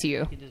just send it to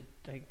you.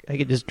 I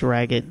could just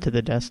drag it to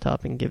the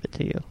desktop and give it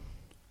to you.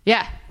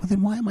 Yeah. Well,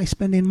 then why am I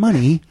spending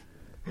money?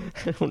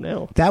 I don't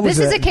know. This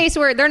is a case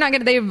where they're not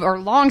going to. They are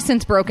long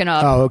since broken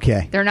up. Oh,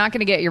 okay. They're not going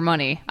to get your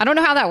money. I don't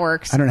know how that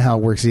works. I don't know how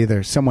it works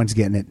either. Someone's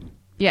getting it.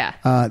 Yeah.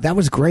 That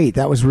was great.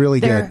 That was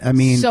really They're good. I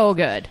mean, so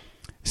good.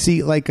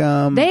 See, like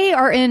they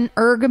are in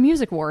Erga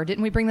Music War.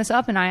 Didn't we bring this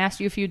up? And I asked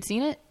you if you'd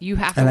seen it. You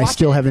have to. And watch I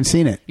still it. haven't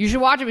seen it. You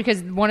should watch it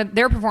because one of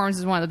their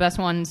performances is one of the best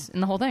ones in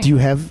the whole thing. Do you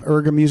have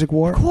Erga Music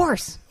War? Of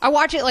course, I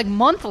watch it like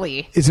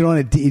monthly. Is it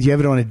on do you have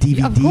it on a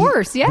DVD? Of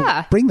course, yeah.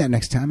 Well, bring that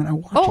next time and I'll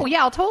watch it. Oh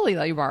yeah, I'll totally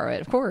let you borrow it.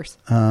 Of course.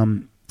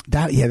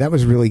 That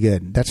was really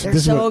good. They're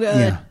so good.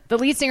 Yeah. The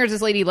lead singer is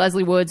this lady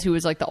Leslie Woods, who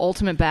is like the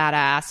ultimate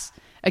badass.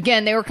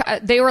 Again,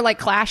 they were like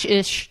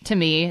Clash-ish to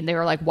me. They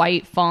were like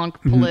white, funk,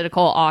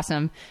 political,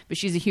 awesome. But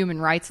she's a human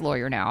rights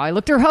lawyer now. I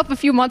looked her up a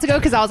few months ago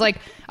because I was like,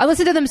 I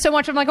listened to them so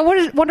much. I'm like, I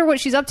wonder what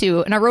she's up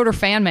to. And I wrote her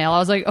fan mail. I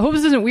was like, I hope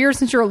this isn't weird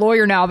since you're a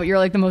lawyer now, but you're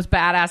like the most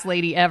badass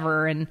lady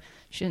ever. And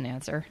she didn't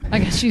answer. I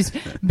guess she's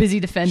busy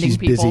defending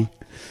people. Busy.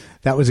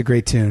 That was a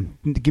great tune.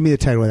 Give me the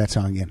title of that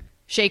song again.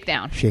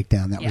 Shakedown.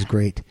 That was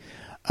great.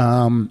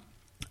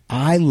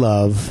 I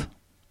love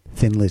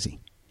Thin Lizzy.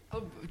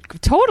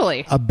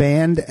 Totally. A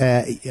band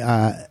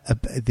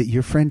that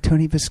your friend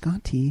Tony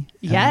Visconti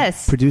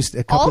produced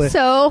a couple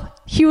also,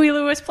 Huey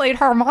Lewis played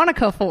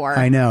harmonica for.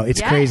 I know,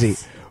 it's crazy.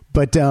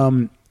 But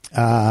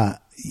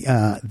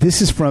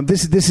this is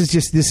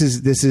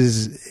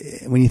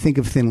when you think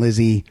of Thin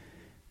Lizzy,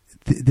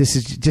 this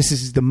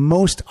is the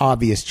most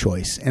obvious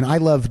choice. And I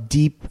love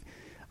deep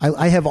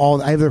I have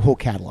their whole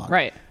catalog.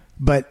 Right.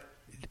 But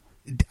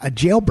a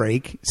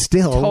Jailbreak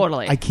still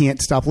totally. I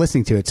can't stop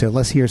listening to it. So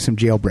let's hear some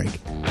Jailbreak.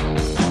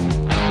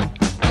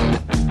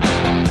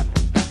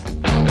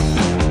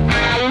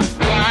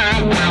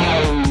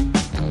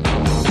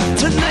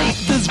 Tonight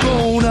there's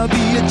gonna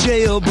be a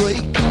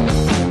jailbreak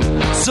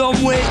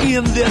somewhere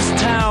in this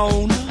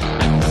town.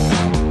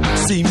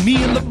 See,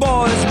 me and the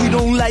boys, we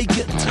don't like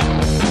it,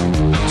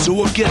 so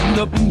we're getting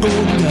up and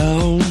going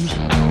down.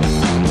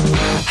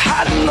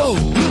 High to low,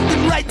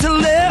 looking right to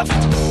left.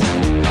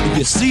 If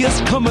you see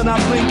us coming, I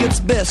think it's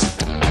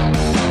best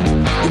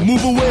you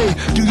move away.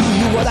 Do you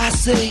hear what I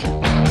say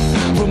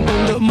from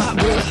under my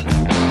breath?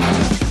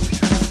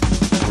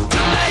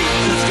 Tonight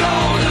there's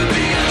gonna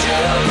be a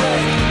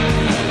jailbreak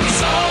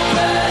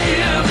somewhere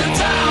in the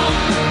town.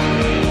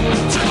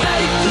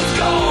 Tonight there's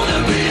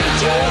gonna be a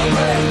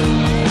jailbreak,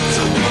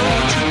 so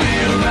won't you be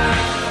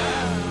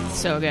around?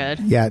 So good.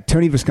 Yeah,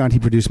 Tony Visconti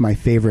produced my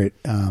favorite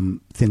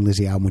Thin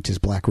Lizzy album, which is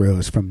Black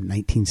Rose from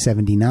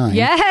 1979.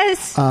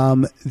 Yes.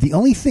 The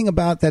only thing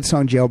about that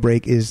song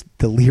Jailbreak is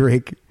the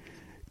lyric,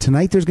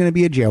 tonight there's going to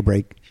be a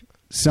jailbreak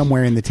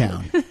somewhere in the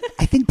town.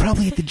 I think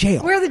probably at the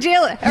jail. Where are the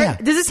jail? Yeah.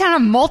 Does this town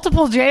have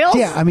multiple jails?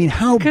 Yeah, I mean,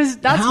 how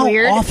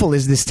weird. awful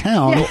is this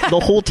town? Yeah. The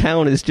whole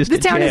town is just the a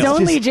town jail. is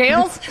only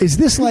jails. Is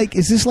this like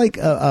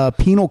a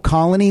penal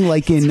colony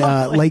like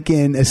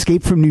in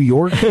Escape from New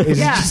York? Is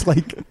it just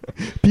like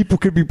People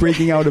could be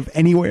breaking out of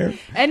anywhere.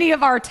 Any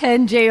of our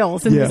 10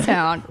 jails in this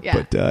town. Yeah.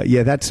 But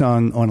that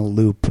song on a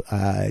loop,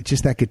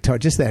 just that guitar,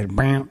 just that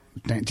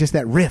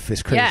riff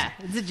is crazy. Yeah,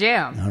 it's a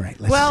jam. All right,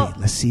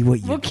 let's see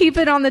what you. We'll keep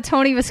it on the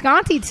Tony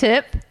Visconti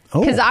tip.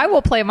 Because I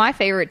will play my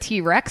favorite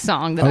T-Rex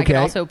song that I can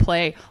also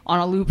play on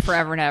a loop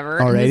forever and ever.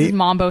 Alrighty. And this is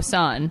Mambo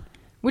Sun,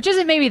 which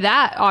isn't maybe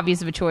that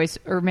obvious of a choice,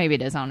 or maybe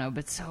it is. I don't know,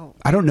 but so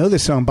I don't know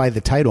this song by the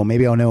title.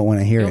 Maybe I'll know it when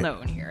I hear you'll it. know it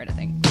when you hear it, I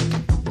think.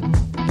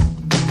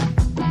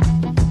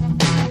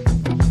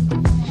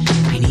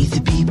 Beneath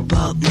the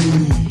bebop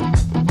moon,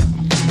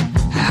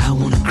 I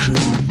wanna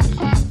croon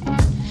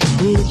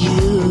with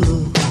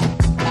you.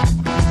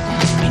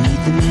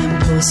 Beneath the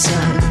Mambo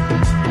sun,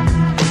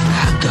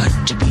 I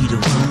got to be the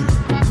one.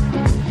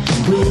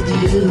 With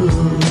you,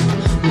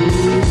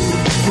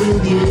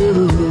 with you,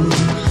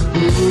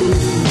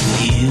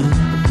 you.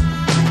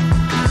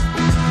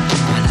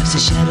 My life's a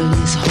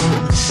shadowless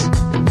horse.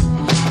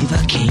 If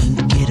I can't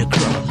get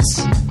across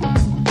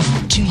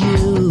to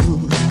you,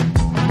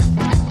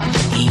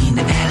 in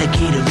the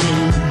alligator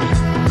rain,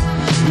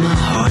 my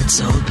heart's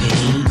all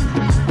pain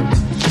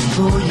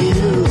for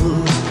you.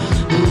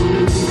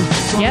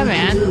 Yeah,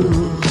 man.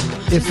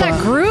 It's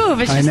that groove.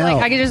 It's just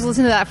like I could just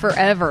listen to that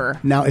forever.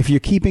 Now, if you're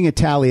keeping a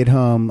tally at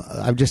home,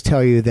 I'll just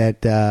tell you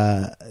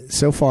that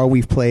so far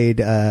we've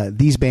played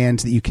these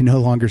bands that you can no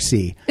longer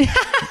see: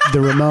 the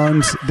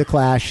Ramones, the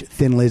Clash,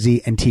 Thin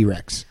Lizzy, and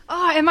T-Rex.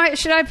 Oh,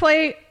 should I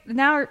play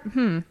now?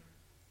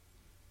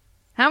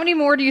 How many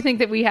more do you think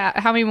that we have?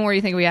 How many more do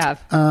you think we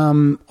have?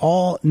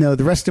 No,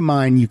 the rest of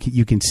mine you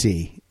can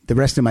see. The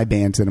rest of my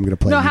bands that I'm going to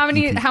play. No, how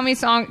many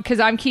songs? Because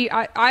I'm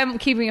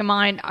keeping in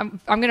mind. I'm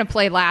going to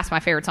play last my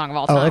favorite song of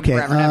all time. Oh, okay.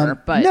 Forever and ever,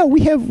 but no,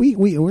 we're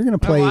going to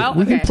play.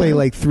 We can play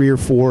like 3 or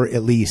 4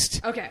 at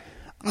least. Okay.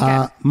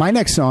 My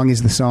next song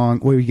is the song.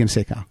 What were you going to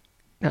say, Kyle?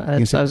 I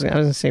was going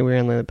to say we're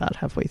only about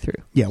halfway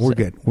through. Yeah, we're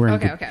good. We're in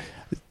good. Okay.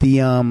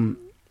 The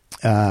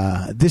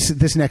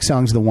this next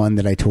song's the one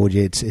that I told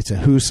you. It's a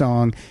Who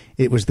song.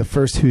 It was the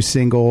first Who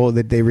single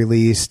that they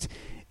released.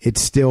 It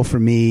still for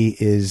me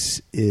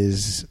is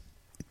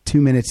 2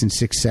 minutes and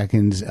 6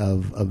 seconds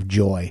of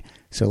joy.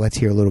 So let's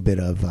hear a little bit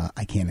of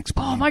I Can't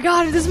Explain. Oh my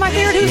God, this is my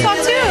favorite Who song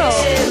too.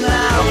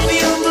 I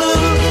feel blue.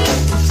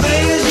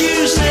 Things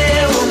you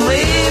said, well,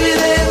 maybe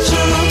they're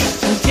true.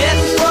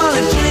 Getting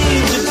funny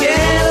dreams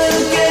again and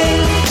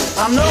again.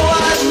 I know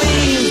what it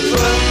means,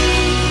 but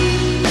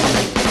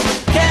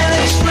can't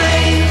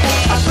explain.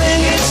 I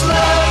think it's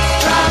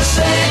love. Try to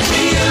say it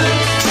to you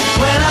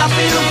when I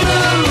feel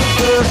blue,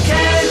 but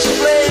can't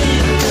explain.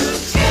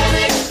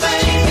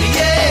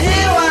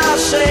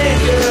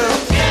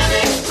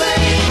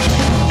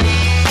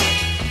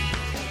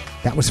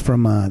 That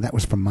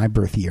was from my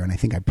birth year, and I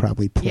think I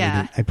probably played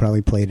it. I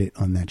probably played it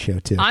on that show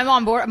too. I'm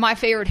on board. My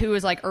favorite Who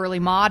is like early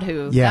mod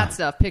Who. Yeah. That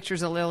stuff.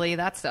 Pictures of Lily.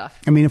 That stuff.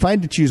 I mean, if I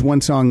had to choose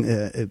one song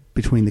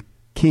between the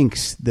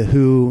Kinks, the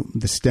Who,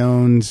 the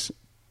Stones,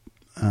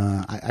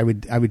 I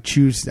would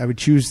choose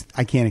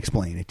I Can't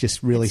Explain. It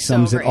just really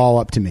sums it all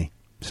up to me.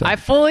 So I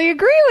fully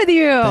agree with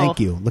you. Thank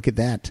you. Look at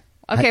that.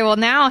 Okay, well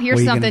now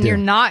here's something you're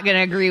not going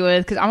to agree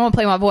with, because I'm going to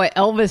play my boy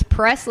Elvis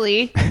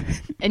Presley,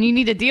 and you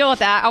need to deal with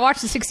that. I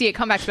watch the 68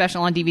 Comeback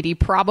Special on DVD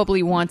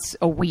probably once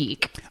a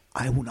week.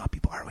 I will not be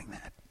borrowing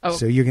that. Oh,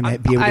 so you're going to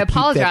be able to keep that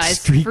apologize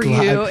streak for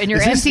alive. you and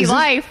your empty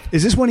life.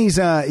 Is this when he's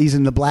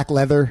in the black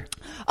leather?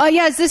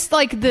 Yeah, is this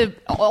like the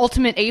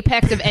ultimate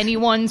apex of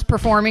anyone's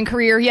performing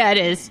career? Yeah, it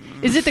is.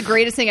 Is it the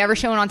greatest thing ever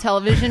shown on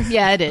television?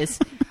 Yeah, it is.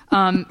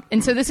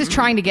 And so this is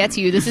Trying to Get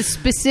to You. This is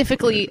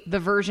specifically the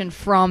version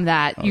from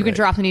that. All you can right.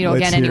 drop the needle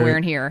Let's again hear anywhere it.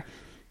 in here.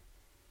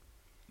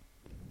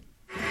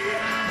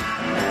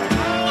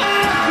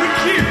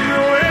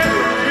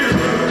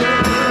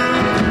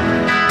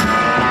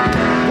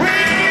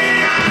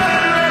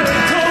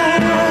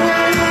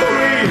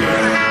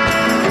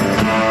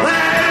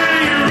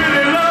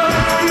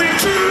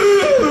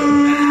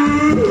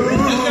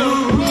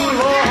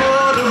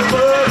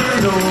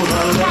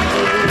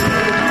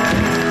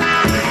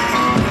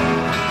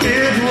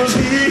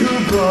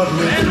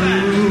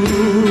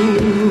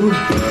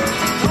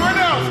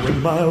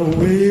 My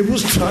way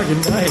was dark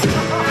at night,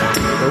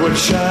 it would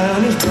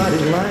shine as bright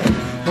as light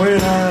when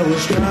I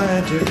was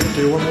trying to get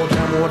you one more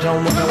time. When I let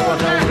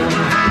you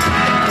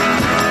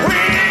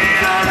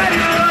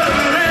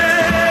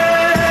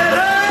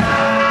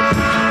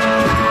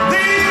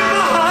then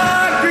my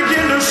heart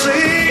began to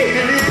sing.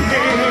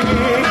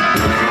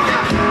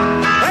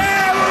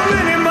 There were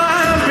many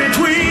miles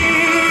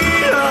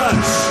between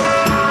us,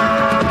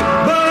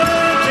 but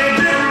they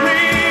didn't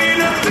mean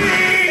a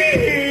thing.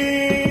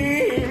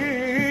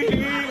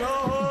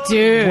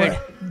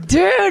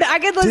 Dude, I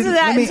could listen to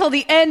that until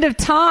the end of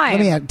time. Let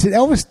me ask,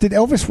 did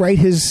Elvis write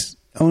his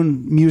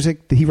own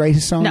music? Did he write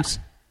his songs?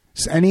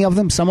 No. Any of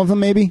them? Some of them,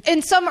 maybe?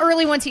 In some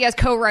early ones, he has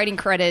co-writing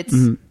credits.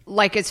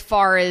 like as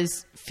far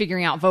as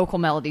figuring out vocal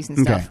melodies and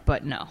stuff, Okay.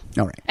 but no.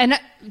 All right. And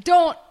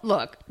don't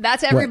look.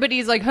 That's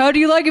everybody's like, how do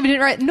you like it? If you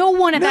didn't write? No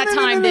one at that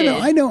time did.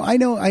 No. I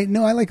know.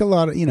 I like a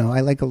lot of, I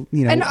like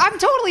And I'm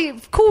totally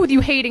cool with you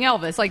hating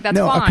Elvis. Like that's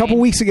fine. A couple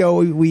weeks ago,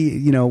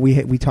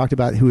 we talked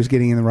about who was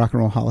getting in the Rock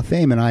and Roll Hall of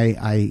Fame, and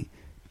I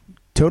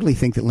totally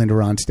think that Linda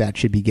Ronstadt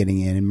should be getting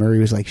in. And Murray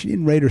was like, she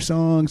didn't write her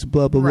songs,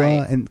 blah blah Right.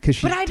 blah, and because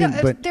she But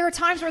didn't. But there are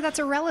times where that's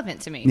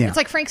irrelevant to me. Yeah. It's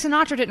like Frank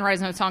Sinatra didn't write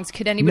his own songs.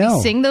 Could anybody No.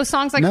 sing those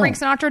songs like No. Frank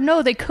Sinatra?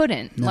 No, they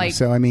couldn't. no, Like,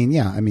 so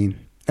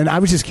and I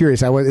was just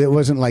curious. It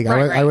wasn't like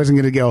Right. I wasn't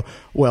going to go.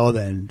 Well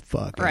then,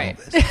 fuck Right.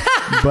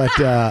 Elvis.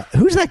 But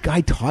who's that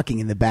guy talking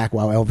in the back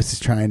while Elvis is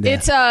trying to?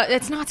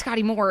 it's not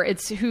Scotty Moore.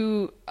 It's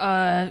who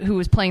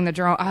was playing the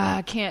drum.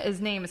 I can't.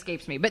 His name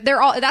escapes me. But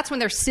they're all. That's when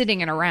they're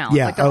sitting and around.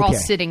 Yeah, like they're all okay.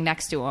 sitting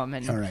next to him.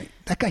 And All right,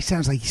 that guy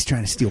sounds like he's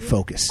trying to steal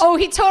focus. oh,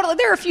 he totally.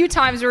 There are a few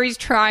times where he's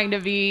trying to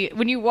be.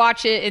 When you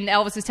watch it and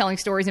Elvis is telling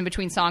stories in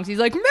between songs, he's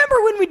like, "Remember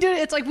when we did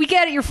it?" It's like we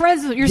get it. You're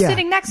friends. You're Yeah,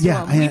 sitting next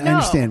yeah, to him. We I know.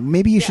 understand.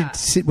 Maybe you Yeah. should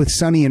sit with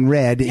Sonny and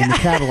Red in the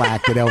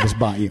Cadillac that Elvis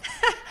bought you.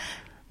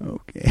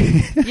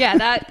 Okay. Yeah,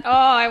 that. Oh,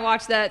 I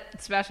watch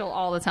that special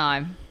all the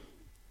time.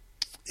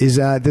 Does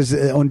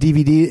on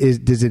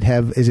DVD does it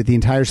have the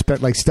entire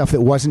like stuff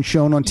that wasn't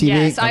shown on TV?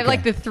 Yes, I Okay.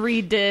 like the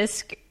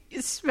 3-disc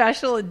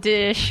special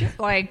edition,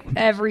 like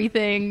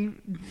everything,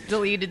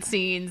 deleted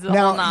scenes, the whole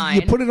Now nine.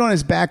 you put it on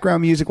as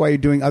background music while you're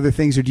doing other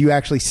things, or do you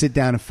actually sit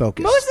down and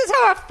focus? Most of the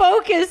time, I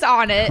focus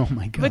on it. Oh,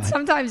 my God. But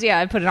sometimes, yeah,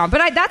 I put it on.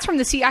 But that's from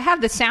the CD. I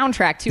have the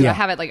soundtrack too. Yeah. I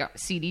have it like a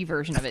CD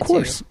version of it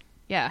course. too.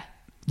 Yeah.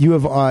 You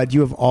have do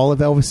you have all of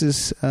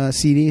Elvis's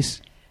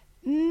CDs?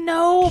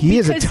 No, He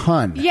has a because-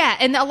 ton. Yeah,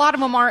 and a lot of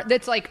them aren't.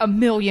 That's like a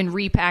million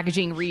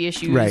repackaging,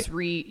 reissues,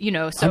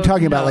 Right. So I'm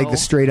talking about like no. the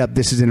straight up.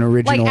 This is an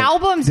original. Like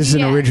albums, This is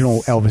an yes.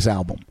 original Elvis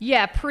album.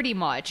 Yeah, pretty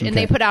much. And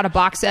Okay. they put out a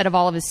box set of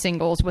all of his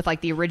singles with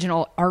like the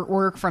original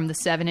artwork from the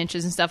 7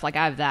 inches and stuff. Like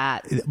I have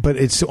that. But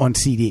it's on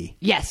CD.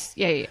 Yes.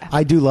 Yeah.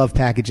 I do love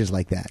packages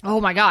like that. Oh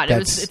my God.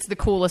 That's- It's the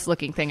coolest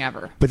looking thing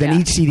ever. But then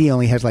Yeah. each CD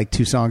only has like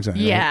 2 songs on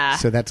it. Yeah. Right?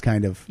 So that's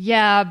kind of.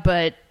 Yeah,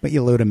 but But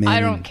you load them in.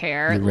 I don't and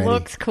care. It you're ready.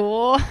 looks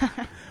cool.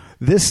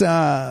 This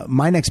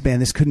my next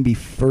band. This couldn't be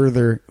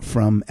further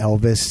from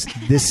Elvis.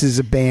 This is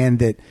a band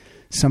that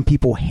some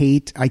people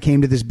hate. I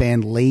came to this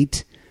band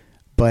late,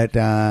 but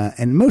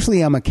and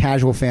mostly I'm a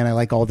casual fan. I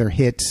like all their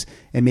hits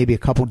and maybe a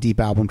couple deep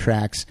album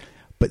tracks.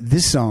 But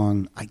this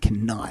song I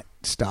cannot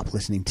stop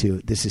listening to.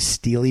 This is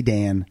Steely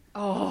Dan.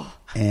 Oh.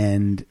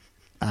 And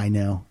I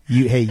know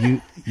you.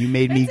 Hey, you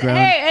made me groan.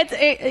 Hey,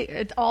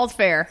 it's all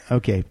fair.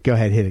 Okay, go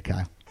ahead, hit it,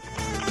 Kyle.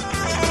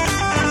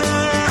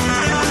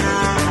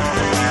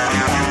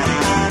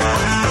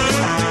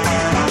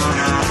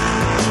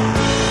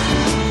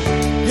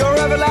 Your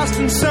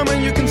everlasting summer,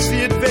 you can see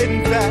it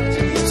fading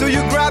fast. So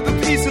you grab a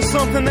piece of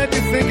something that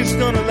you think is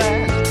gonna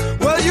last.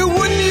 Well, you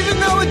wouldn't even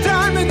know a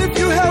diamond if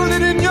you held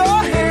it in your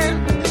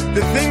hand.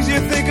 The things you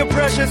think are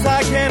precious,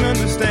 I can't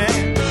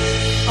understand.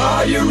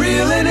 Are you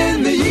reeling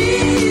in the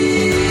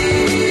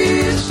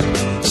years?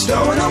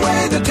 Stowing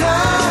away the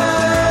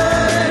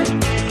time?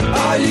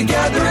 Are you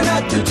gathering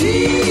up the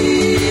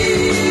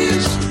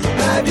tears?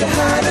 Have you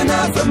had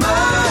enough of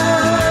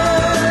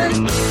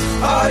mine?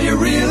 Are you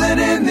reeling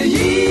in the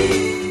years?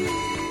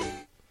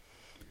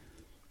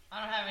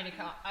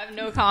 I have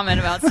no comment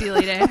about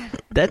Steely Dan.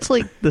 That's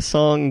like the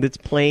song that's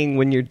playing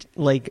when you're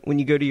like when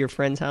you go to your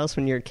friend's house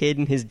when you're a kid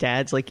and his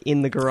dad's like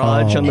in the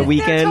garage on the They're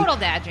weekend. total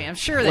dad jams.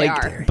 Sure they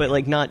like, are. but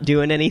like not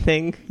doing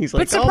anything. He's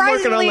like, But oh, I'm working on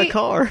surprisingly, the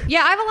car.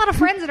 yeah, I have a lot of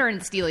friends that are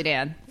into Steely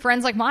Dan.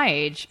 Friends like my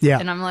age. Yeah.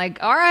 And I'm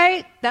like, all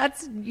right,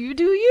 that's you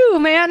do you,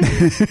 man.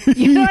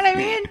 You know what I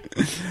mean?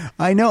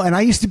 I know, and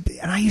I used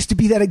to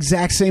be that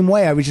exact same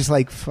way. I was just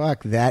like,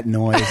 fuck that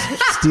noise,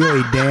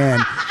 Steely Dan.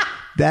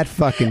 That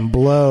fucking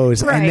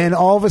blows. Right. And then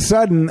all of a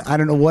sudden, I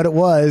don't know what it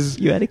was.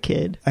 You had a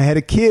kid. I had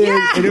a kid.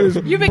 Yeah. And it was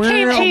You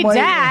became I'm a like,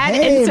 dad,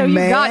 hey, and so you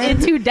man. got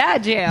into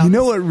dad jams. You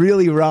know what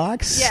really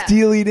rocks? Yeah.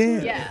 Steely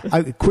Dan.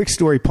 Yeah. Quick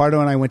story. Pardo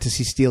and I went to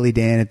see Steely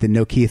Dan at the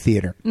Nokia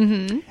Theater.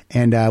 Mm-hmm.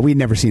 And we'd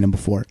never seen him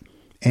before.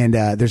 And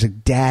there's a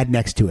dad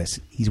next to us.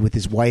 He's with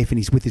his wife and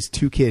he's with his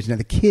 2 kids. Now,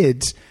 the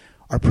kids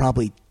are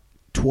probably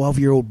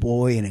 12-year-old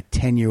boy and a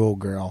 10-year-old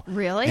girl.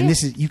 Really? And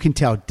this is, you can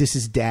tell, this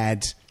is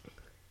dad's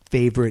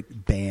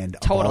favorite band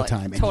of all Totally,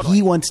 time. And totally.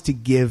 he wants to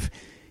give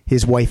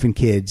his wife and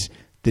kids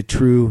the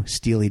true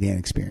Steely Dan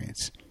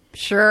experience.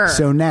 Sure.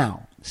 So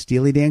now,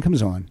 Steely Dan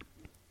comes on,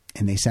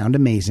 and they sound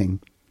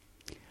amazing.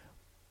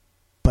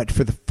 But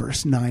for the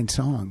first 9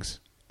 songs,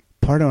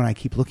 Pardo and I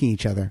keep looking at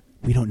each other.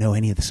 We don't know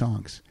any of the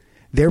songs.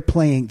 They're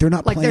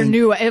not like playing. they're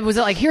new. It was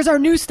like, here's our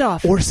new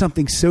stuff. Or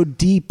something so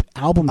deep,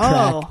 album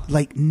track. Oh.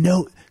 Like,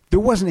 no, there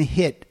wasn't a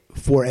hit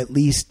for at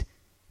least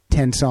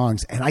 10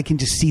 songs. And I can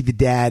just see the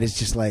dad is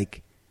just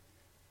like,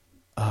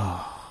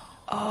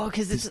 Oh,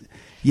 because it's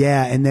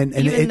yeah. And then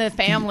and even the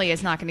family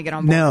is not going to get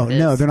on board. No, with this.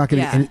 no, they're not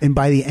going to. Yeah. And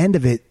by the end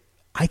of it,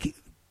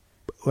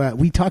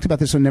 we talked about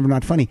this on Never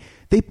Not Funny.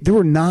 There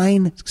were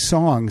 9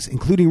 songs,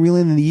 including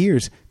Reeling in the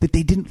Years, that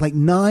they didn't like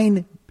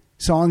 9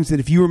 songs that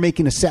if you were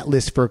making a set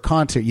list for a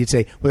concert, you'd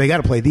say, well, they got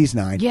to play these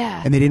 9.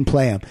 Yeah. And they didn't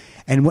play them.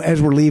 And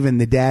as we're leaving,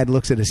 the dad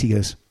looks at us. He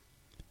goes,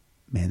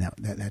 man,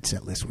 that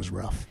set list was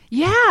rough.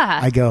 Yeah.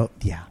 I go,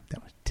 yeah,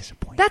 that was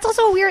disappointing. That's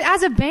also weird.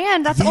 As a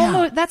band,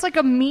 that's like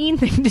a mean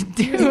thing to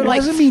do. It Like,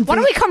 was a mean why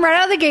don't thing. we come right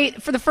out of the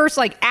gate for the first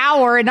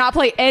hour and not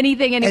play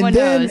anything anyone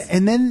knows?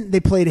 And then they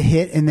played a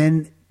hit, and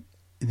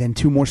then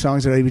 2 more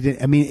songs that I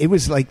did. I mean, it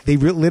was like they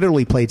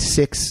literally played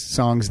 6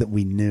 songs that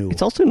we knew.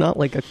 It's also not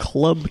like a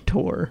club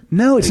tour.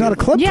 No, it's not a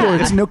club Yeah. tour.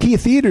 It's Nokia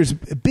Theater's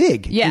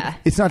big. Yeah.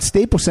 It's not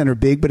Staples Center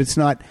big, but it's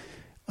not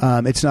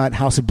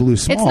House of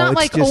Blues small. It's not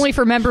like just, only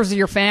for members of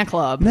your fan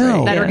club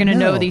no, that are going to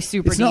no. know these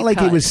super It's not deep like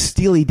cuts. it was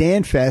Steely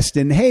Dan Fest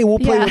and, hey, we'll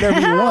play whatever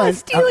you want.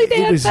 Steely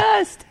Dan It was-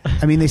 Fest.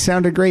 I mean, they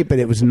sounded great, but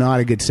it was not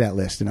a good set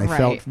list, and I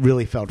Right.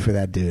 really felt for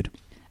that dude.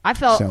 I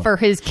felt So. for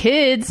his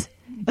kids.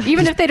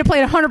 Even if they'd have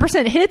played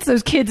 100% hits,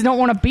 those kids don't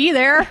want to be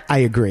there. I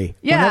agree.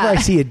 Yeah. Whenever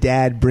I see a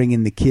dad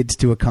bringing the kids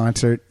to a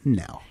concert,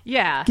 no.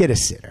 Yeah. Get a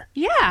sitter.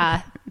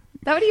 Yeah.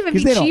 That would even be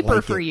 'Cause they don't cheaper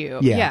like for it. you.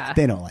 Yeah,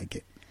 they don't like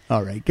it.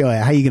 All right, go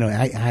ahead. How you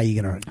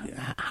gonna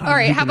All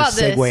right, how about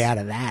this? segue out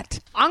of that?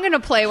 I'm going to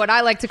play what I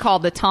like to call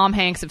the Tom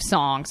Hanks of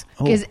songs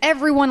because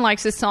everyone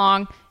likes this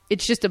song.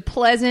 It's just a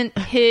pleasant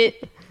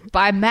hit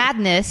by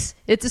Madness.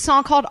 It's a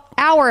song called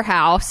Our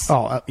House,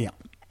 Oh, yeah.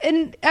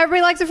 and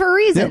everybody likes it for a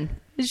reason. Yep.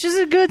 It's just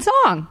a good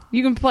song.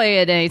 You can play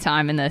it any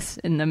time in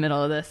the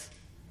middle of this.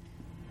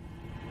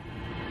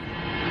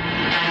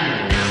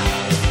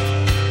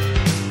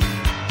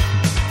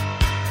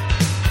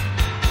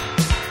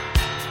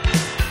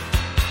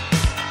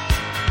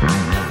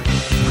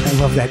 I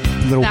love that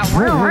little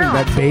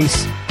that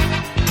bass.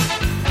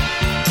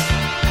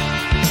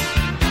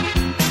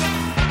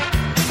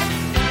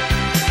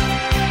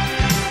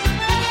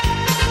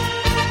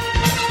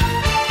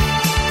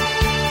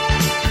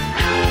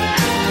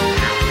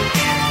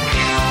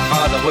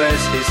 Father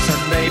wears his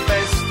Sunday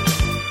best.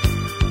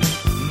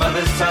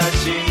 Mother's tired,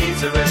 she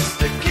needs a rest.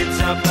 The kids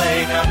are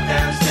playing up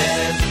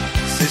downstairs.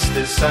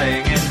 Sister's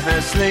sighing in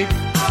her sleep.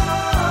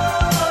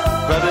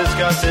 Brother's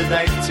got a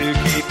date to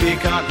keep, he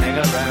can't hang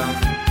around.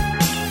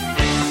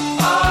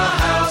 Our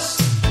house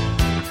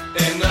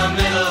in the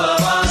middle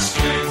of our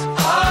street.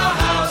 Our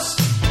house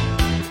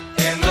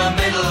in the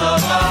middle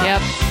of our...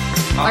 Yep.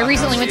 I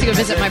recently went to go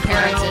visit my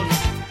parents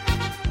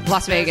in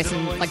Las Vegas,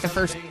 and like the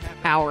first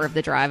hour of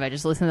the drive, I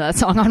just listened to that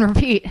song on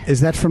repeat.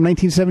 Is that from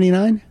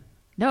 1979?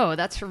 No,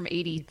 that's from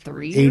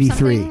 83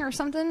 83. or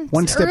something.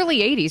 One It's step- early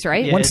 80s,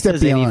 right? Yeah, One it Step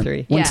says Beyond.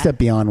 83. One Yeah. Step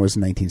Beyond was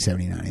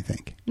 1979, I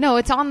think. No,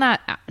 it's on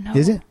that. No.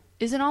 Is it?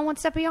 Is it on One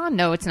Step Beyond?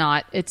 No, it's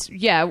not. It's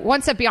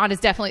One Step Beyond is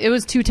definitely. It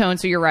was two-tone,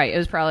 so you're right. It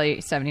was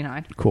probably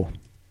 79. Cool.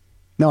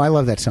 No, I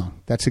love that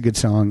song. That's a good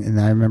song, and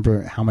I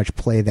remember how much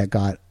play that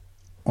got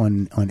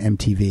on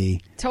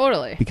MTV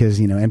Totally. because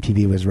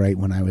MTV was right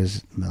when I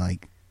was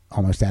like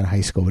almost out of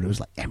high school, but it was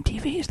like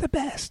MTV is the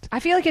best. I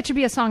feel like it should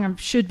be a song I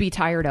should be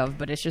tired of,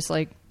 but it's just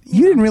like.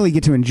 You didn't really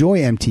get to enjoy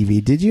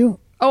MTV, did you?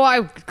 Oh,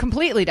 I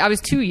completely. I was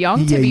too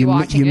young to Yeah, be you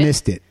watching it. you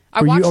missed it. I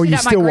Or you- watched or it you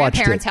at my still watched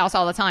grandparents' it. house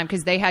all the time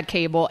because they had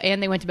cable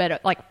and they went to bed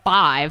at like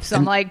 5. So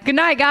I'm like, good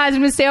night, guys. I'm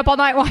going to stay up all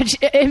night and watch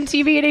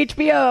MTV and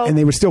HBO. And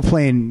they were still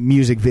playing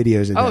music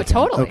videos at Oh, that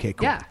time. totally. Okay,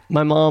 cool. Yeah.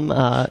 My mom,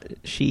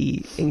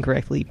 she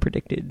incorrectly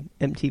predicted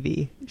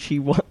MTV.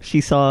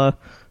 She saw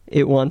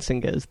it once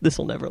and goes, "This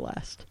will never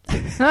last."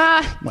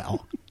 Ah,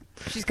 Well,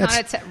 she's kind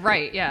of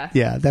right. Yeah.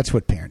 yeah, that's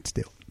what parents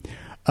do.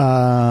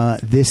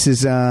 This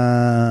is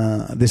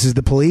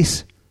the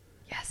Police.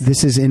 Yes.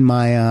 This is in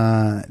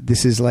my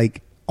this is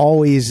like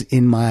always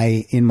in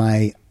my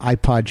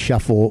iPod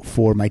shuffle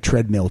for my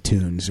treadmill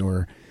tunes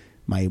or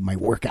my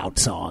workout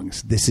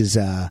songs. This is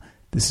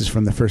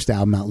from the first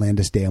album,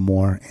 Outlandish Day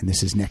Amore, and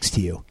this is Next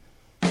to You.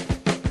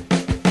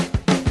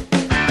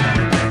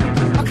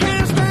 I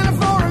can't stand it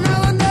for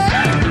another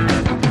day.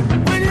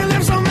 When you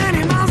live so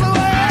many miles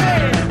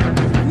away,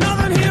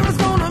 nothing here is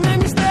gonna make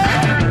me stay.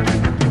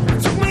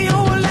 Took me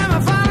over, let me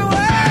find a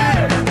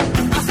way.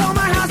 I sold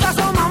my house, I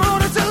sold my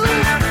motor too.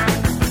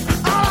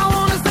 All I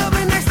want is to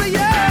be next to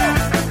you.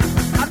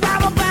 I'd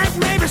rob a bank,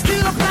 maybe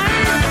steal a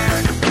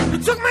plane. You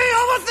took me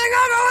over, think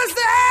I'll go and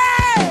stay.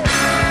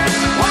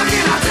 What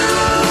can I do?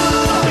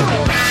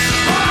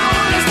 All I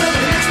want is to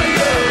be next to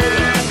you.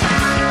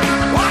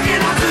 What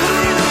can I do?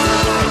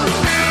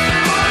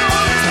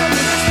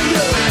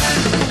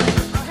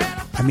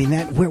 I mean,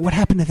 that what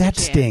happened to that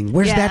Sting?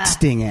 Where's that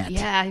Sting at?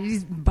 Yeah,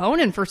 he's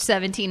boning for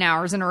 17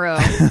 hours in a row.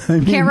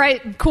 You can't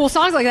write cool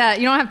songs like that.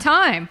 You don't have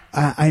time.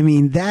 I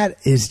mean, that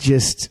is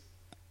just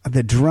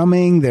the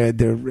drumming,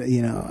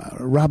 the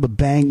rob a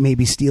bank,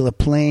 maybe steal a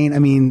plane. I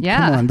mean,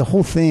 Yeah. come on, the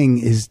whole thing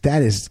is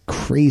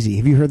crazy.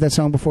 Have you heard that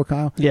song before,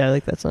 Kyle? Yeah, I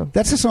like that song.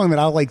 That's a song that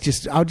I'll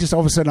just all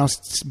of a sudden I'll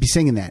be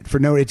singing that for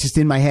no. It's just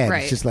in my head.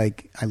 Right. It's just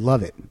like I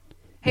love it.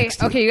 Hey, Next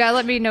to okay, you gotta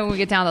let me know when we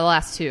get down to the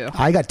last two.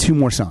 I got 2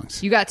 more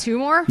songs. You got 2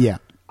 more? Yeah,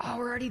 Oh,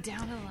 we're already down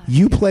to the last.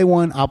 you play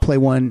one, I'll play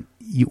one.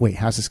 You wait.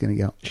 How's this going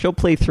to go? She'll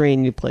play 3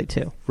 and you play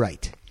 2.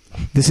 Right.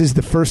 This is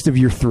the first of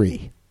your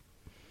 3.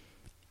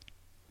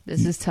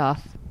 This is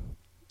tough.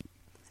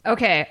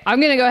 Okay,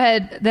 I'm gonna go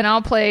ahead. Then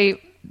I'll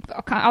play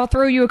I'll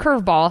throw you a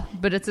curveball,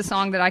 but it's a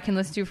song that I can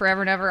listen to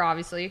forever and ever,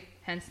 obviously.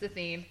 Hence the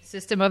theme.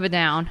 System of a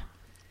Down.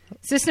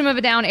 System of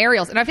a Down,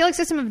 Aerials. And I feel like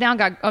System of a Down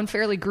got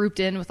unfairly grouped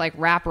in with like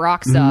rap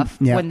rock stuff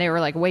when they were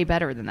like way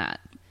better than that.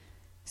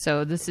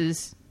 So this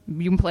is,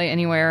 you can play it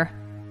anywhere.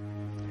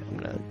 I'm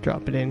going to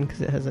drop it in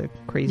because it has a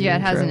crazy Yeah, it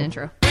intro. has an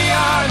intro. We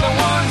are the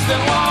ones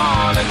that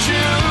want to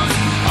choose.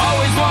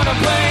 Always want to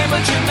play,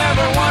 but you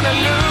never want to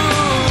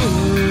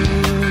lose.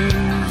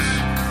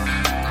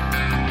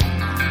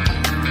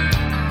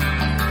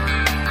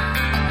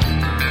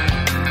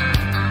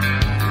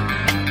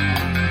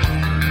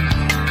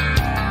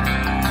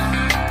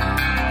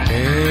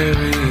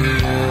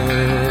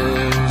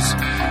 Aerials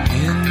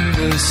in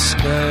the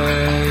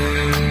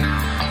sky.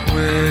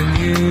 When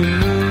you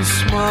lose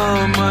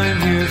small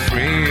mind, you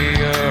free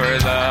your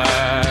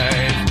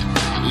life.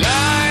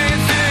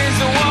 Life is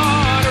a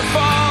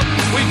waterfall.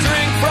 We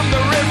drink from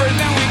the river,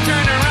 then we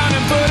turn around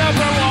and put up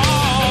our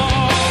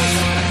walls.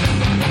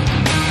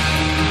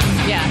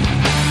 Yeah.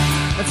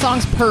 That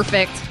song's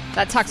perfect.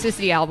 That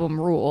Toxicity album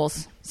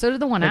rules. So did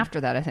the one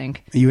after that, I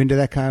think. Are you into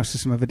that, Kyle?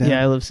 System of a Down?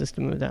 Yeah, I love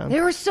System of a Down. They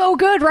were so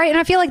good, right? And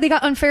I feel like they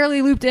got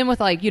unfairly looped in with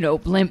like,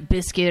 Limp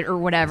Bizkit or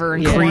whatever.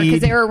 And Creed.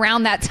 because they were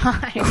around that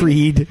time.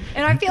 Creed.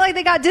 And I feel like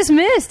they got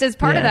dismissed as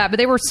part of that, but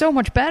they were so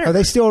much better. Are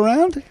they still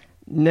around?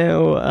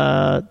 No,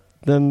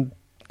 the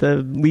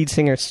lead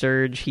singer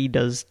Serge, he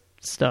does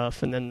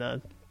stuff, and then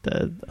the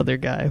other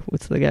guy,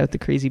 what's the guy with the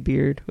crazy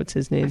beard? What's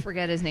his name? I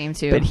forget his name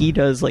too. But he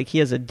does he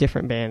has a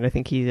different band. I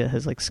think he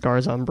has like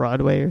Scars on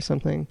Broadway or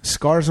something.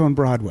 Scars on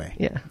Broadway.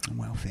 Yeah.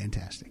 Well,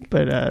 fantastic.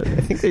 But I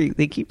think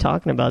they keep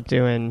talking about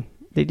doing.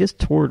 They just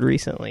toured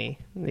recently.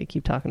 They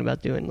keep talking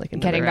about doing like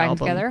another Getting back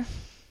album. together.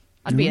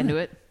 I'd be into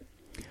it.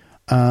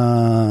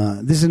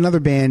 This is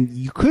another band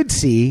you could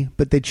see,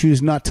 but they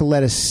choose not to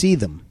let us see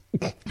them.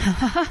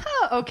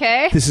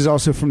 Okay. This is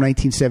also from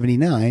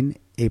 1979,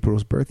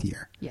 April's birth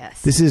year.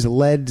 Yes. This is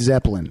Led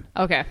Zeppelin.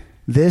 Okay.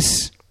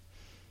 This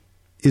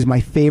is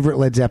my favorite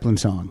Led Zeppelin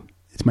song.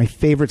 It's my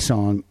favorite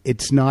song.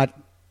 It's not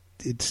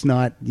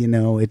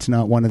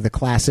one of the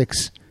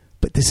classics,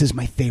 but this is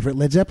my favorite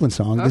Led Zeppelin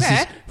song. Okay. This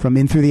is from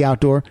In Through the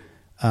Outdoor.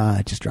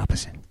 Just drop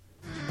us in.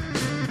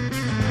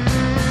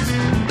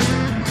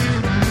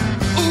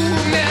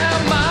 Ooh, now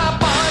my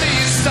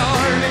body's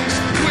starting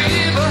to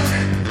quiver,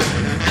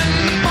 and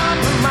the palm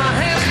of my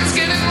hand's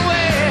getting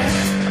wet.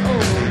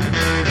 Oh,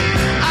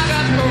 I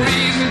got no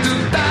reason to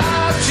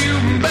doubt you,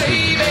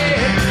 baby.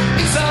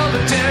 It's all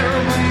a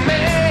terrible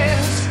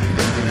mess,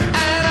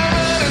 and I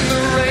run in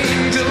the rain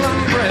till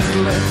I'm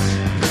breathless.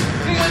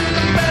 When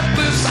I'm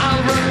breathless,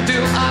 I'll run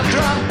till I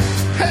drop.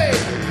 Hey,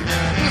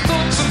 the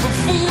thoughts of a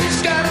fool's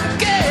gotta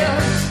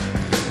guess.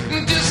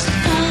 Just a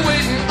fool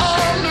waiting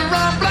on the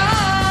wrong block.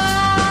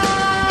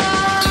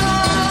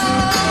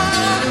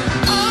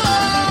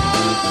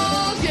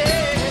 Oh,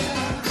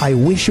 yeah. I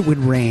wish it would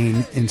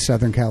rain in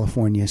Southern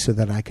California so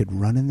that I could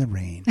run in the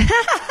rain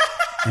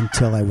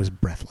until I was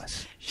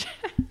breathless.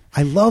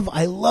 I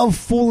love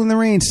Fool in the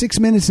Rain. 6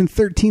 minutes and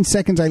 13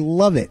 seconds. I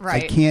love it.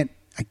 Right.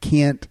 I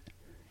can't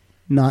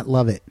not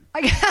love it.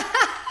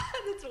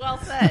 That's well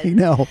said. I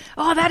know.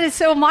 Oh, that is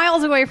so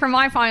miles away from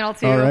my final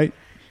two. All right.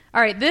 All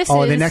right, this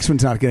Oh, is... the next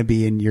one's not going to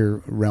be in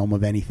your realm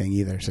of anything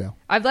either. So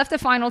I've left the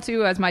final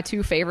two as my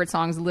two favorite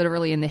songs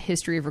literally in the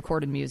history of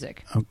recorded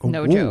music.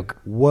 No whoa, joke.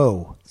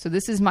 Whoa. So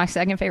this is my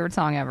second favorite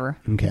song ever.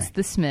 Okay. It's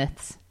The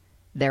Smiths.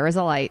 There is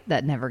a light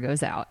that never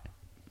goes out.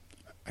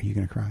 Are you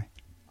going to cry?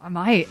 I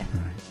might.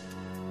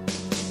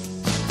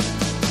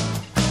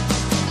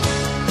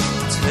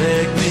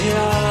 Take me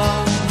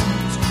out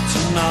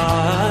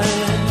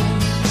tonight,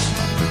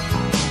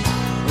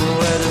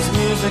 where there's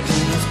music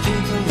and there's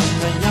people and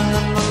the young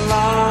and the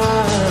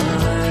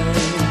light.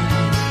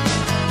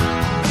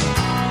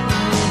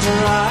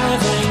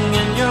 Driving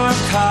in your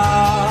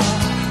car,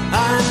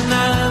 I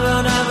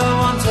never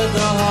want to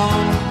go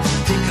home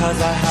because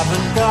I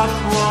haven't got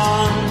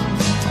one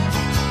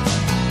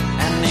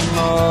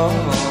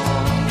anymore.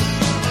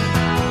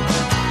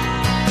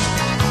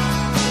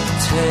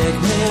 Take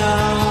me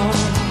out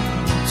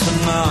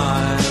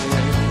tonight,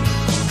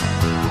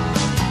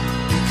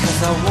 because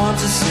I want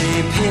to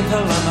see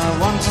people and I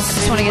want to see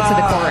Just want to get to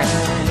the chorus.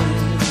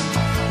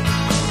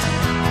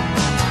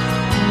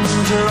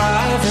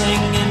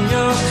 Driving in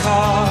your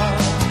car,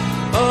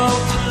 oh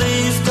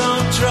please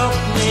don't drop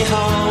me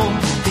home,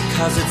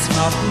 because it's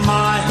not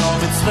my home,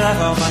 it's their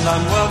home and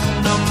I'm welcome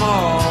no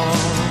more.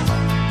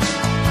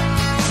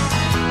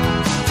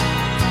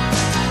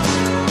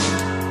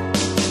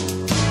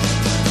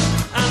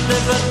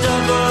 If a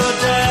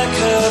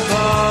double-decker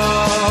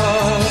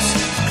bus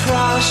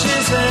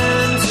crashes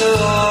into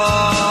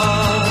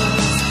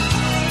us,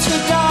 to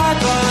die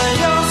by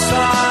your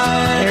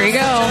side, There you go.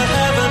 such a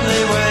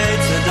heavenly way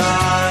to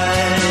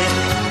die.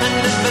 And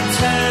if a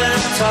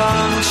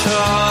 10-ton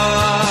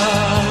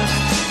truck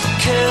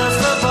kills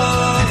the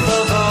both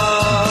of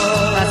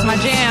us, That's my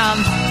jam.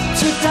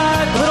 to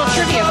die A little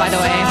trivia, by the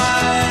way.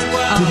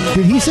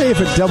 Did he say if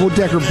a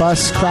double-decker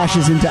bus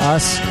crashes into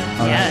us? All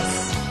right. Yes.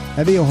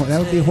 That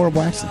would be a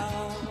horrible accident.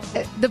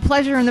 the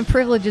pleasure and the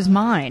privilege is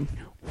mine.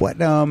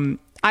 What?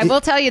 I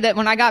will tell you that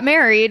when I got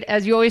married,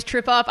 as you always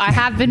trip up, I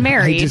have been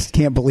married. I just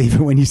can't believe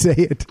it when you say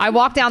it. I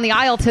walked down the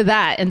aisle to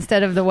that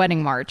instead of the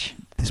wedding march.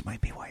 This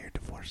might be why you're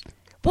divorced.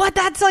 What?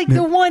 That's like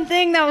the one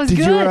thing that was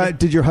good.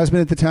 Did your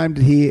husband at the time,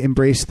 did he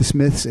embrace the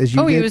Smiths as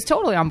you did? He was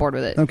totally on board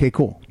with it. Okay,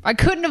 cool. I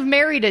couldn't have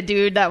married a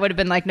dude that would have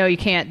been like, no, you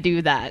can't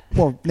do that.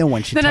 Well, no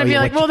one should Then tell I'd be you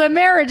like, what well, the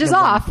marriage is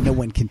off. No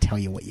one can tell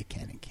you what you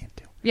can and can't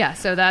do. Yeah,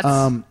 so that's,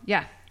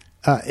 yeah.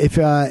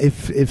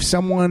 If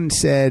someone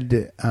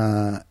said,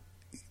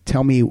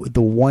 tell me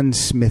the one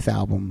Smith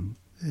album,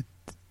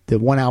 the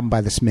one album by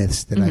the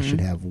Smiths that I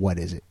should have, what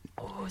is it?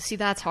 Oh, see,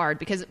 that's hard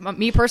because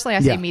me personally, I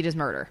say Meat is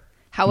Murder.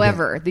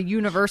 However, the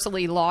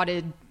universally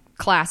lauded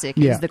classic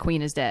is The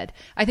Queen is Dead.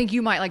 I think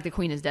you might like The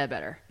Queen is Dead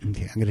better.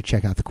 Okay, I'm going to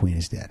check out The Queen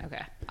is Dead.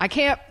 Okay. I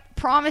can't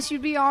promise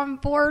you'd be on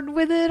board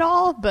with it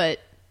all, but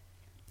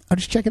I'll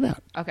just check it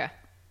out. okay.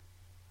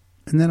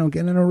 And then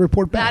I'll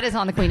report back. That is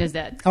on The Queen is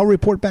Dead. I'll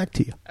report back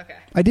to you. Okay.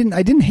 I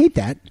didn't hate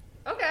that.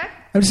 Okay.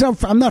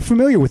 I'm not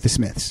familiar with the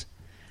Smiths.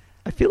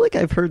 I feel like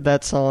I've heard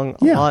that song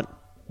a lot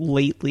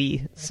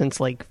lately since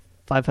like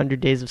 500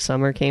 Days of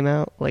Summer came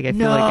out. Like I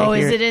feel like I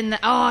hear is it in the,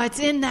 it's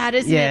in that,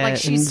 isn't yeah, it? Like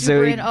she's and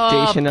super Zoe in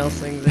Deschanel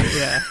sings it.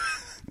 Yeah.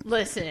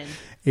 Listen.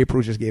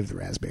 April just gave the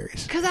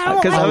raspberries. Because I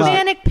don't like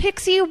manic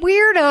pixie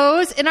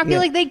weirdos, and I feel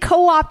like they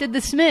co-opted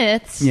the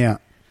Smiths. Yeah.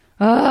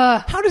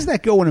 How does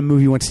that go when a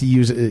movie wants to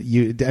use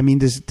I mean,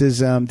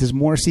 does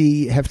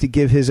Morrissey have to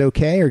give his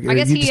okay, or I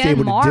guess are you he just and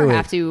able Marr to do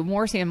have it? to.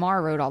 Morrissey and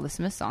Marr wrote all the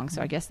Smith songs,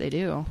 so I guess they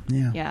do.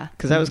 Yeah.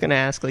 Because I was going to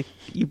ask, like,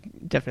 you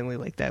definitely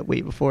like that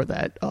way before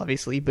that,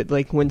 obviously, but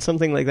like when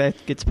something like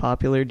that gets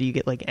popular, do you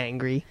get like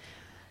angry?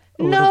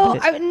 No,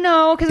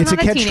 because it's a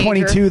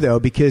catch-22 though,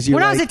 because you're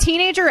when like, I was a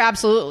teenager,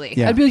 absolutely.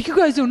 Yeah. I'd be like, you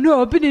guys don't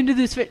know, I've been into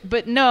this,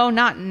 but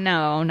not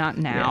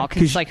now,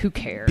 because like, who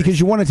cares? Because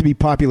you want it to be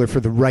popular for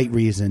the right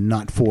reason,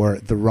 not for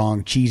the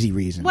wrong cheesy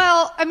reason.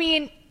 Well, I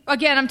mean,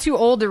 again, I'm too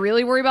old to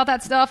really worry about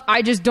that stuff.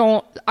 I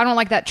don't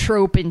like that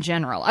trope in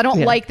general. I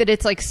don't like that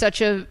it's like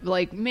such a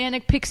like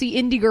manic pixie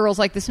indie girls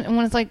like this, and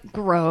when it's like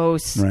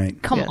gross.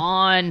 Right. Come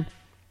on.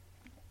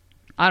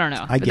 I don't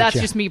know. But that's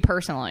just me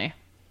personally.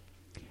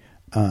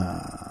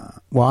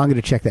 Well, I'm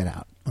going to check that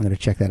out. I'm going to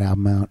check that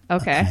album out.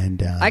 Okay.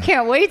 And I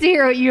can't wait to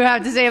hear what you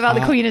have to say about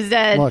The Queen is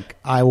Dead. Look,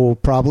 I will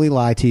probably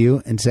lie to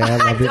you and say I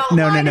love it.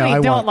 No, I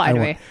won't. Don't lie to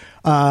me.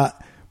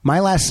 My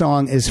last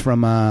song is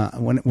from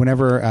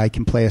whenever I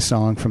can play a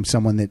song from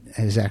someone that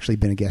has actually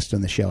been a guest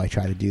on the show, I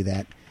try to do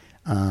that.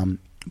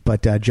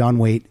 But John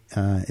Waite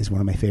is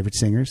one of my favorite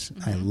singers.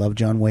 I love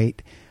John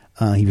Waite.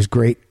 He was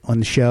great on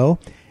the show.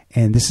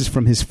 And this is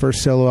from his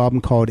first solo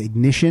album called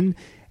Ignition.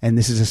 And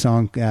this is a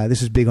song,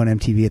 this was big on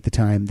MTV at the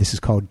time. This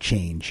is called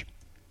Change.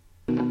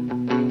 People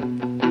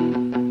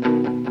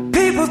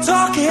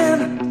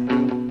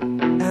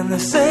talking, and they're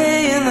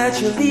saying that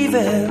you're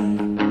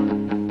leaving.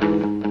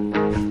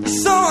 You're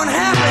so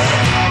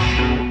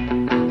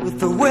unhappy with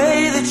the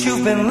way that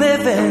you've been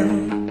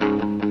living.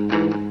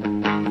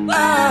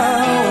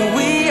 Oh,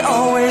 we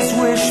always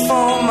wish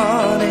for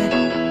money.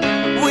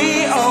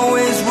 We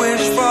always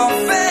wish for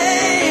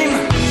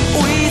fame.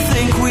 We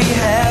think we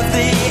have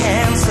the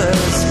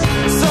answers.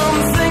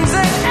 Some things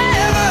that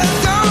ever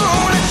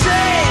gonna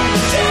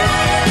change.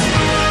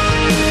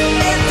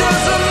 It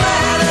doesn't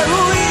matter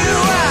who you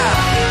are.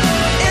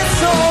 It's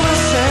all the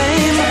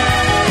same.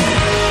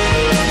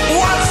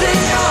 What's in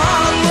your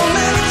heart will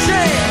never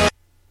change.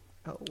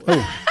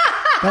 Oh,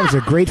 that was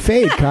a great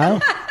fade, Kyle.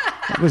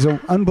 That was an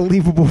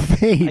unbelievable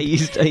fade. I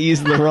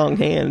used the wrong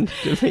hand.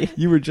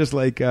 You were just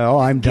like,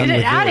 I'm done with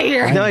it. Get it out of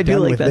here. No, I do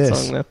like that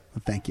song, though.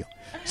 Well, thank you.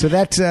 So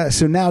that's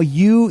so now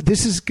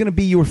this is going to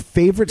be your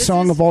favorite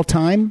song of all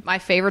time? My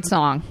favorite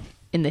song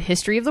in the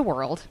history of the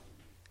world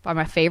by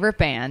my favorite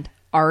band,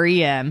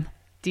 REM.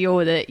 Deal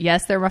with it.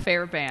 Yes, they're my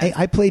favorite band. Hey,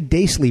 I played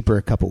Day Sleeper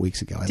a couple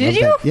weeks ago. Did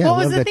you? That. Yeah, what I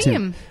was love the that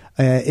theme?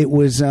 It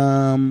was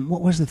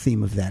what was the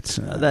theme of that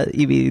song? That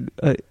you mean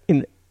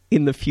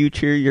in the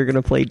future you're going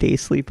to play Day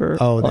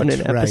Sleeper on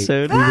an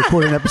episode? We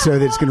record an episode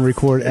that's going to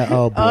record.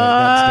 Oh boy,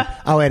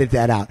 I'll edit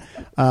that out.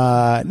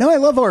 No, I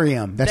love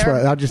REM. That's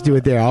what I'll just do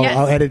it there.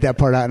 I'll edit that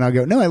part out and I'll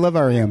go. No, I love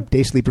REM.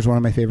 Day Sleeper's one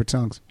of my favorite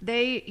songs.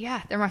 They're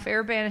my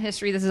favorite band in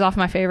history. This is off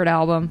my favorite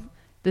album.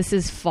 This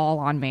is Fall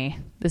on Me.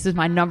 This is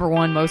my number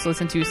one most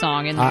listened to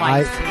song in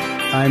life.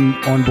 I'm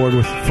on board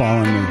with Fall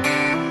on Me.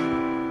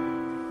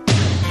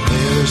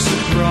 There's a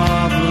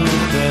problem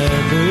with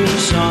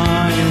feathers,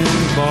 iron,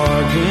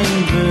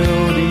 bargain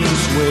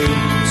buildings,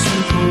 weights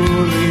and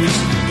pulleys.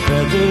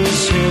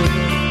 Feathers hit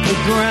the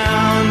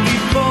ground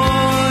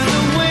before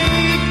the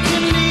weight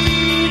can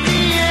leave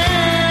the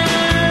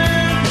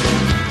air.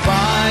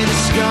 Buy the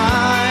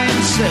sky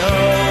and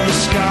sell the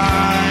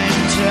sky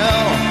and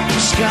tell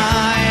the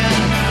sky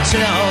and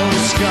tell the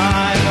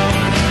sky.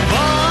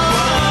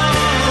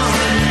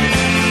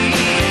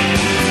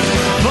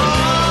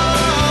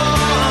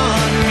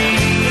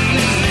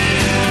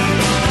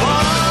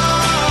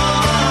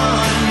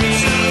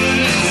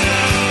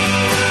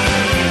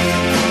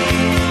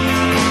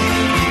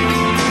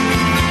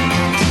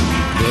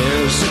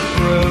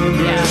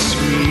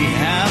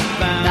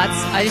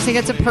 just think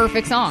it's a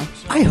perfect song.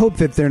 I hope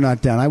that they're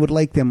not done. I would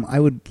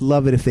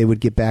love it if they would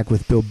get back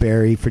with Bill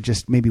Berry for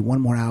just maybe one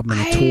more album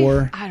and a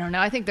tour. I don't know.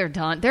 I think they're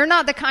done. They're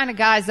not the kind of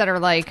guys that are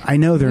like, I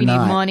know they're we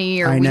not. need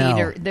money or I we know.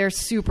 need, or they're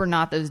super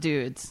not those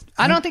dudes.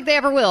 I don't think they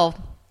ever will.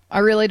 I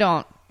really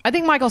don't. I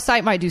think Michael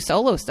Stipe might do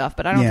solo stuff,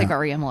 but I don't Yeah. think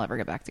REM will ever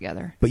get back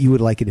together. But you would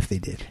like it if they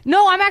did.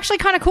 No, I'm actually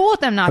kind of cool with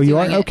them not Oh, you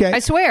doing are? it. Okay. I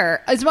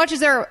swear. As much as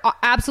they're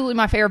absolutely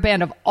my favorite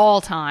band of all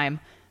time,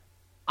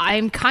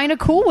 I'm kind of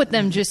cool with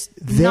them just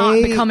not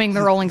becoming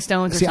the Rolling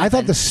Stones or See, something. I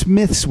thought the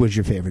Smiths was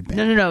your favorite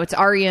band. No. It's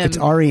REM. It's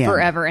REM.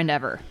 Forever and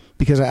ever.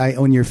 Because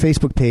on your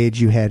Facebook page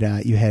you had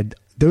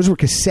those were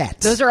cassettes.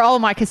 Those are all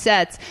my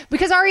cassettes.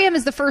 Because REM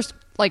is the first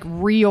like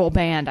real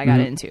band I got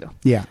into.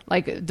 Yeah.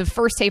 Like the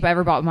first tape I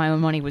ever bought with my own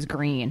money was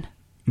Green.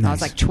 I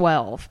was Nice. like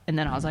 12, and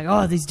then I was like,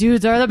 "Oh, these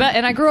dudes are the best."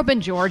 And I grew up in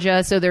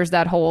Georgia, so there's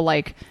that whole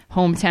like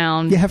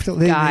hometown You have to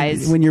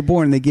guys. when you're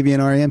born they give you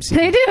an REM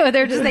CD. They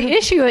do. They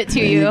issue it to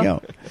There you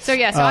go. So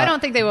yeah. So I don't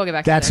think they will get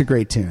back. That's a together.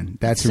 great tune.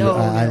 That's So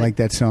I good. like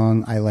that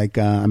song. I like.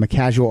 I'm a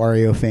casual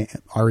REO fan.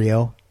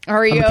 REO.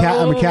 REO.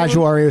 I'm a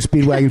casual REO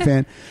Speedwagon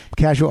fan.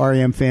 Casual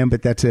REM fan,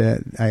 but that's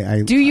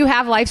I Do you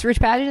have Life's Rich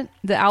Pageant,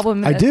 the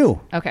album? I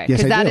do. Okay, Yes,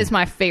 because I that do. is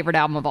my favorite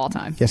album of all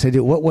time. Yes, I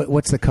do.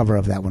 What's the cover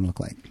of that one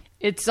look like?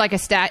 It's like a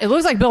It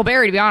looks like Bill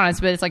Berry, to be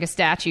honest, but it's like a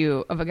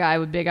statue of a guy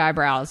with big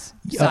eyebrows,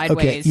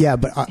 sideways. Okay, yeah,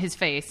 but his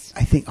face.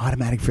 I think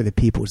Automatic for the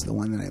People is the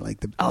one that I like.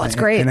 Oh, it's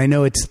great. and I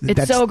know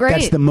that's so great.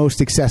 That's the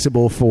most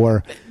accessible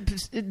for.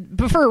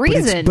 But for a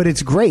reason. But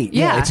it's great.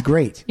 Yeah, Yeah. it's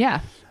great.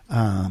 Yeah.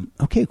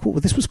 Okay, cool.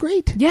 Well, this was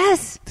great.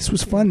 Yes. This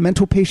was fun.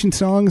 Mental Patient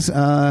Songs.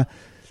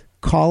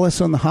 Call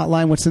us on the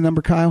hotline. What's the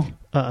number, Kyle?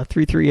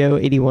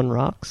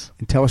 330-81-ROCKS.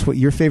 And tell us what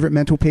your favorite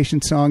Mental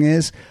Patient song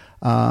is.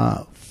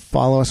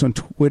 Follow us on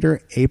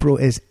Twitter. April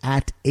is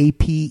at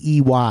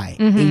APEY.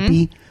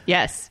 AP.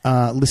 Yes.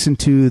 Listen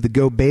to the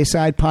Go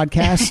Bayside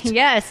podcast.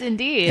 Yes,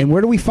 indeed. And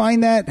where do we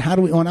find that? How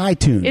do we on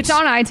iTunes? It's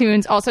on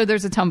iTunes. Also,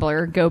 there's a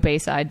Tumblr,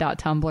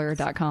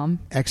 gobayside.tumblr.com.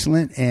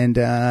 Excellent. And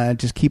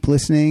just keep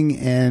listening,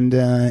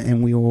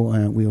 and we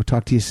will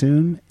talk to you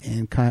soon.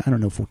 And Kyle, I don't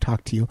know if we'll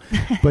talk to you,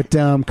 but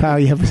Kyle,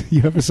 you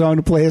have a song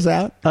to play us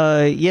out.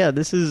 Yeah,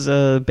 this is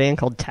a band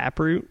called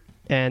Taproot,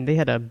 and they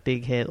had a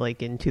big hit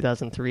like in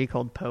 2003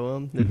 called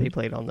Poem that they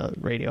played on the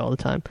radio all the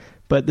time.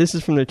 But this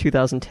is from their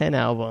 2010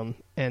 album,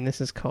 and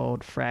this is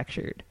called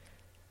Fractured.